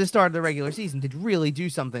close to the start of the regular season to really do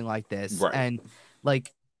something like this. Right. And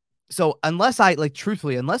so unless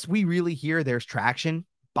we really hear there's traction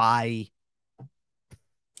by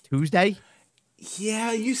Tuesday.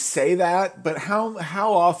 Yeah, you say that, but how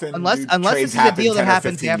often unless trades this is a deal that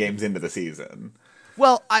happens 15 games into the season?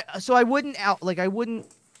 Well, I wouldn't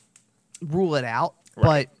rule it out,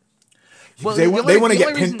 right. But well, they want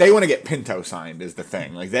to get Pinto signed is the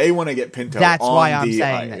thing. Like they want to get Pinto. That's on why I'm the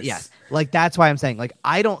saying ice. that. Yes, like that's why I'm saying like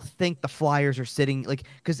I don't think the Flyers are sitting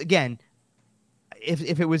because again,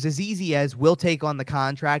 if it was as easy as we'll take on the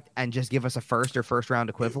contract and just give us a first round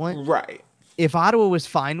equivalent, right? If Ottawa was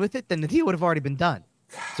fine with it, then the deal would have already been done.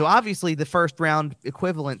 So obviously, the first round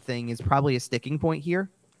equivalent thing is probably a sticking point here,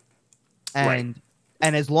 and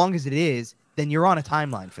as long as it is, then you're on a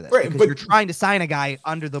timeline for this because you're trying to sign a guy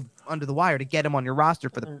under the wire to get him on your roster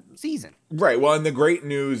for the season. Right. Well, and the great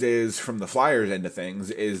news is from the Flyers end of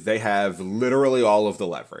things is they have literally all of the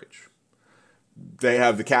leverage. They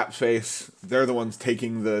have the cap space. They're the ones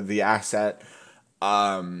taking the asset.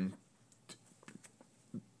 Ottawa's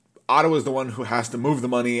the one who has to move the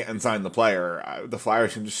money and sign the player. The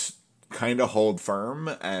Flyers can just kind of hold firm,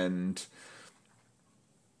 and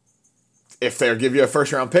if they give you a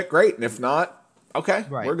first round pick, great. And if not, okay,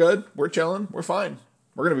 We're good. We're chilling. We're fine.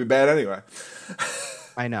 We're going to be bad anyway.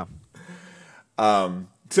 I know.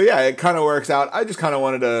 So yeah, it kind of works out. I just kind of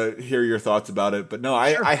wanted to hear your thoughts about it. But no,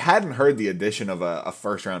 I hadn't heard the addition of a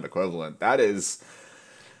first round equivalent. That is...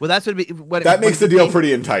 Well, that's what makes the deal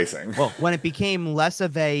pretty enticing. Well, when it became less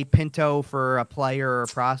of a Pinto for a player or a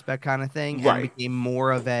prospect kind of thing, and became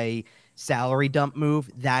more of a salary dump move,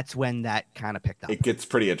 that's when that kind of picked up. It gets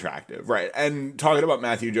pretty attractive, right? And talking about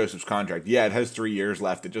Matthew Joseph's contract, it has 3 years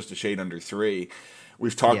left at just a shade under 3.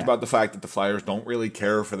 We've talked about the fact that the Flyers don't really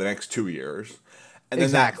care for the next 2 years. And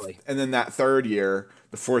then that third year,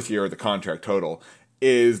 the fourth year of the contract total,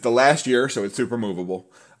 is the last year, so it's super movable.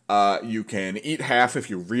 You can eat half if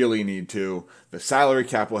you really need to. The salary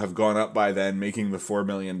cap will have gone up by then, making the $4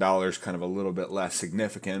 million kind of a little bit less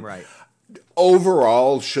significant. Right.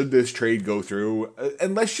 Overall, should this trade go through,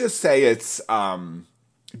 and let's just say it's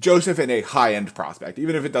Joseph in a high-end prospect,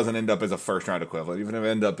 even if it doesn't end up as a first-round equivalent, even if it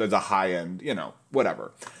ends up as a high-end,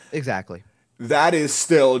 whatever. Exactly. That is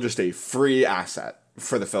still just a free asset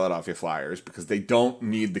for the Philadelphia Flyers because they don't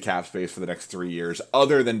need the cap space for the next 3 years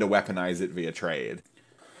other than to weaponize it via trade.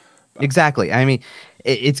 Exactly. I mean,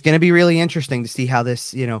 it's going to be really interesting to see how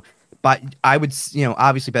this, but I would,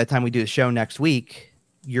 obviously by the time we do the show next week,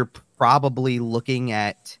 you're probably looking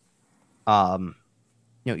at,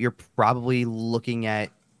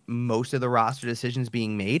 most of the roster decisions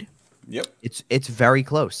being made. Yep. It's very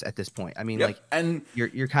close at this point. I mean, Yep. like, and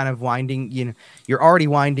you're kind of winding, you're already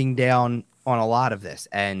winding down on a lot of this,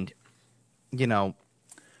 and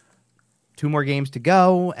 2 more games to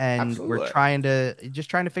go, and Absolutely. we're trying to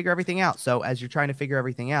figure everything out. So as you're trying to figure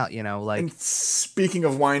everything out, And speaking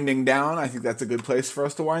of winding down, I think that's a good place for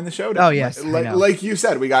us to wind the show down. Oh yes, like you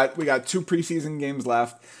said, we got 2 preseason games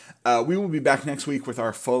left. We will be back next week with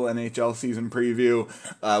our full NHL season preview.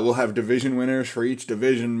 We'll have division winners for each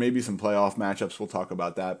division, maybe some playoff matchups. We'll talk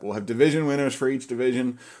about that. But we'll have division winners for each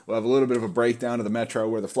division. We'll have a little bit of a breakdown of the Metro,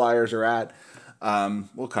 where the Flyers are at.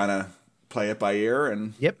 We'll kind of play it by ear.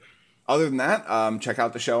 And yep. Other than that, check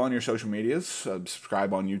out the show on your social medias.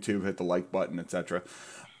 Subscribe on YouTube, hit the like button, etc.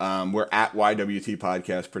 We're at YWT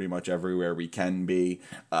Podcast pretty much everywhere we can be.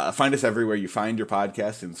 Find us everywhere you find your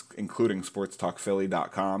podcasts, including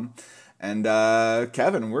sportstalkphilly.com. And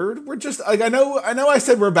Kevin, we're just like, I know I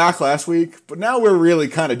said we're back last week, but now we're really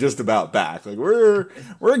kind of just about back. Like we're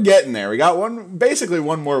getting there. We got basically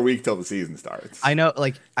one more week till the season starts. I know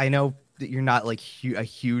that you're not like a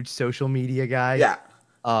huge social media guy. Yeah.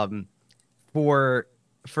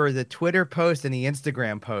 For the Twitter post and the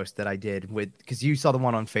Instagram post that I did because you saw the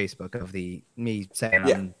one on Facebook of me saying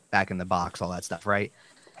I'm back in the box, all that stuff, right?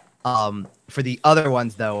 For the other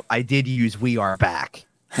ones though, I did use "We Are Back."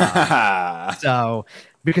 So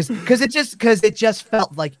because it just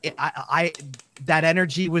felt like I that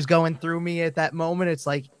energy was going through me at that moment. It's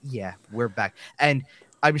like, yeah, we're back, and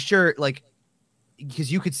I'm sure like.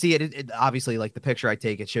 Because you could see it, obviously, like the picture I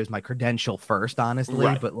take, it shows my credential first, honestly.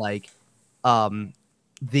 Right. But like,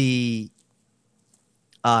 the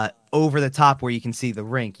over the top where you can see the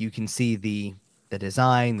rink, you can see the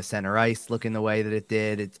design, the center ice looking the way that it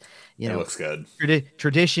did. It's it looks good.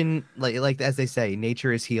 Tradition, like as they say,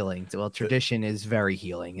 nature is healing. Well, tradition is very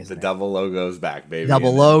healing. Isn't the double logo's back, baby.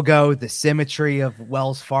 Double logo, the symmetry of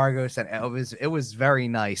Wells Fargo, it was very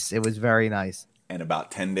nice. It was very nice. And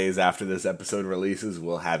about 10 days after this episode releases,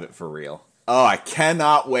 we'll have it for real. Oh, I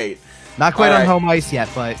cannot wait. Not quite on home ice yet,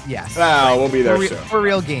 but yes. Oh, we'll be there soon. For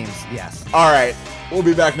real games, yes. All right. We'll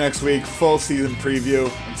be back next week. Full season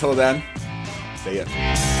preview. Until then, see ya.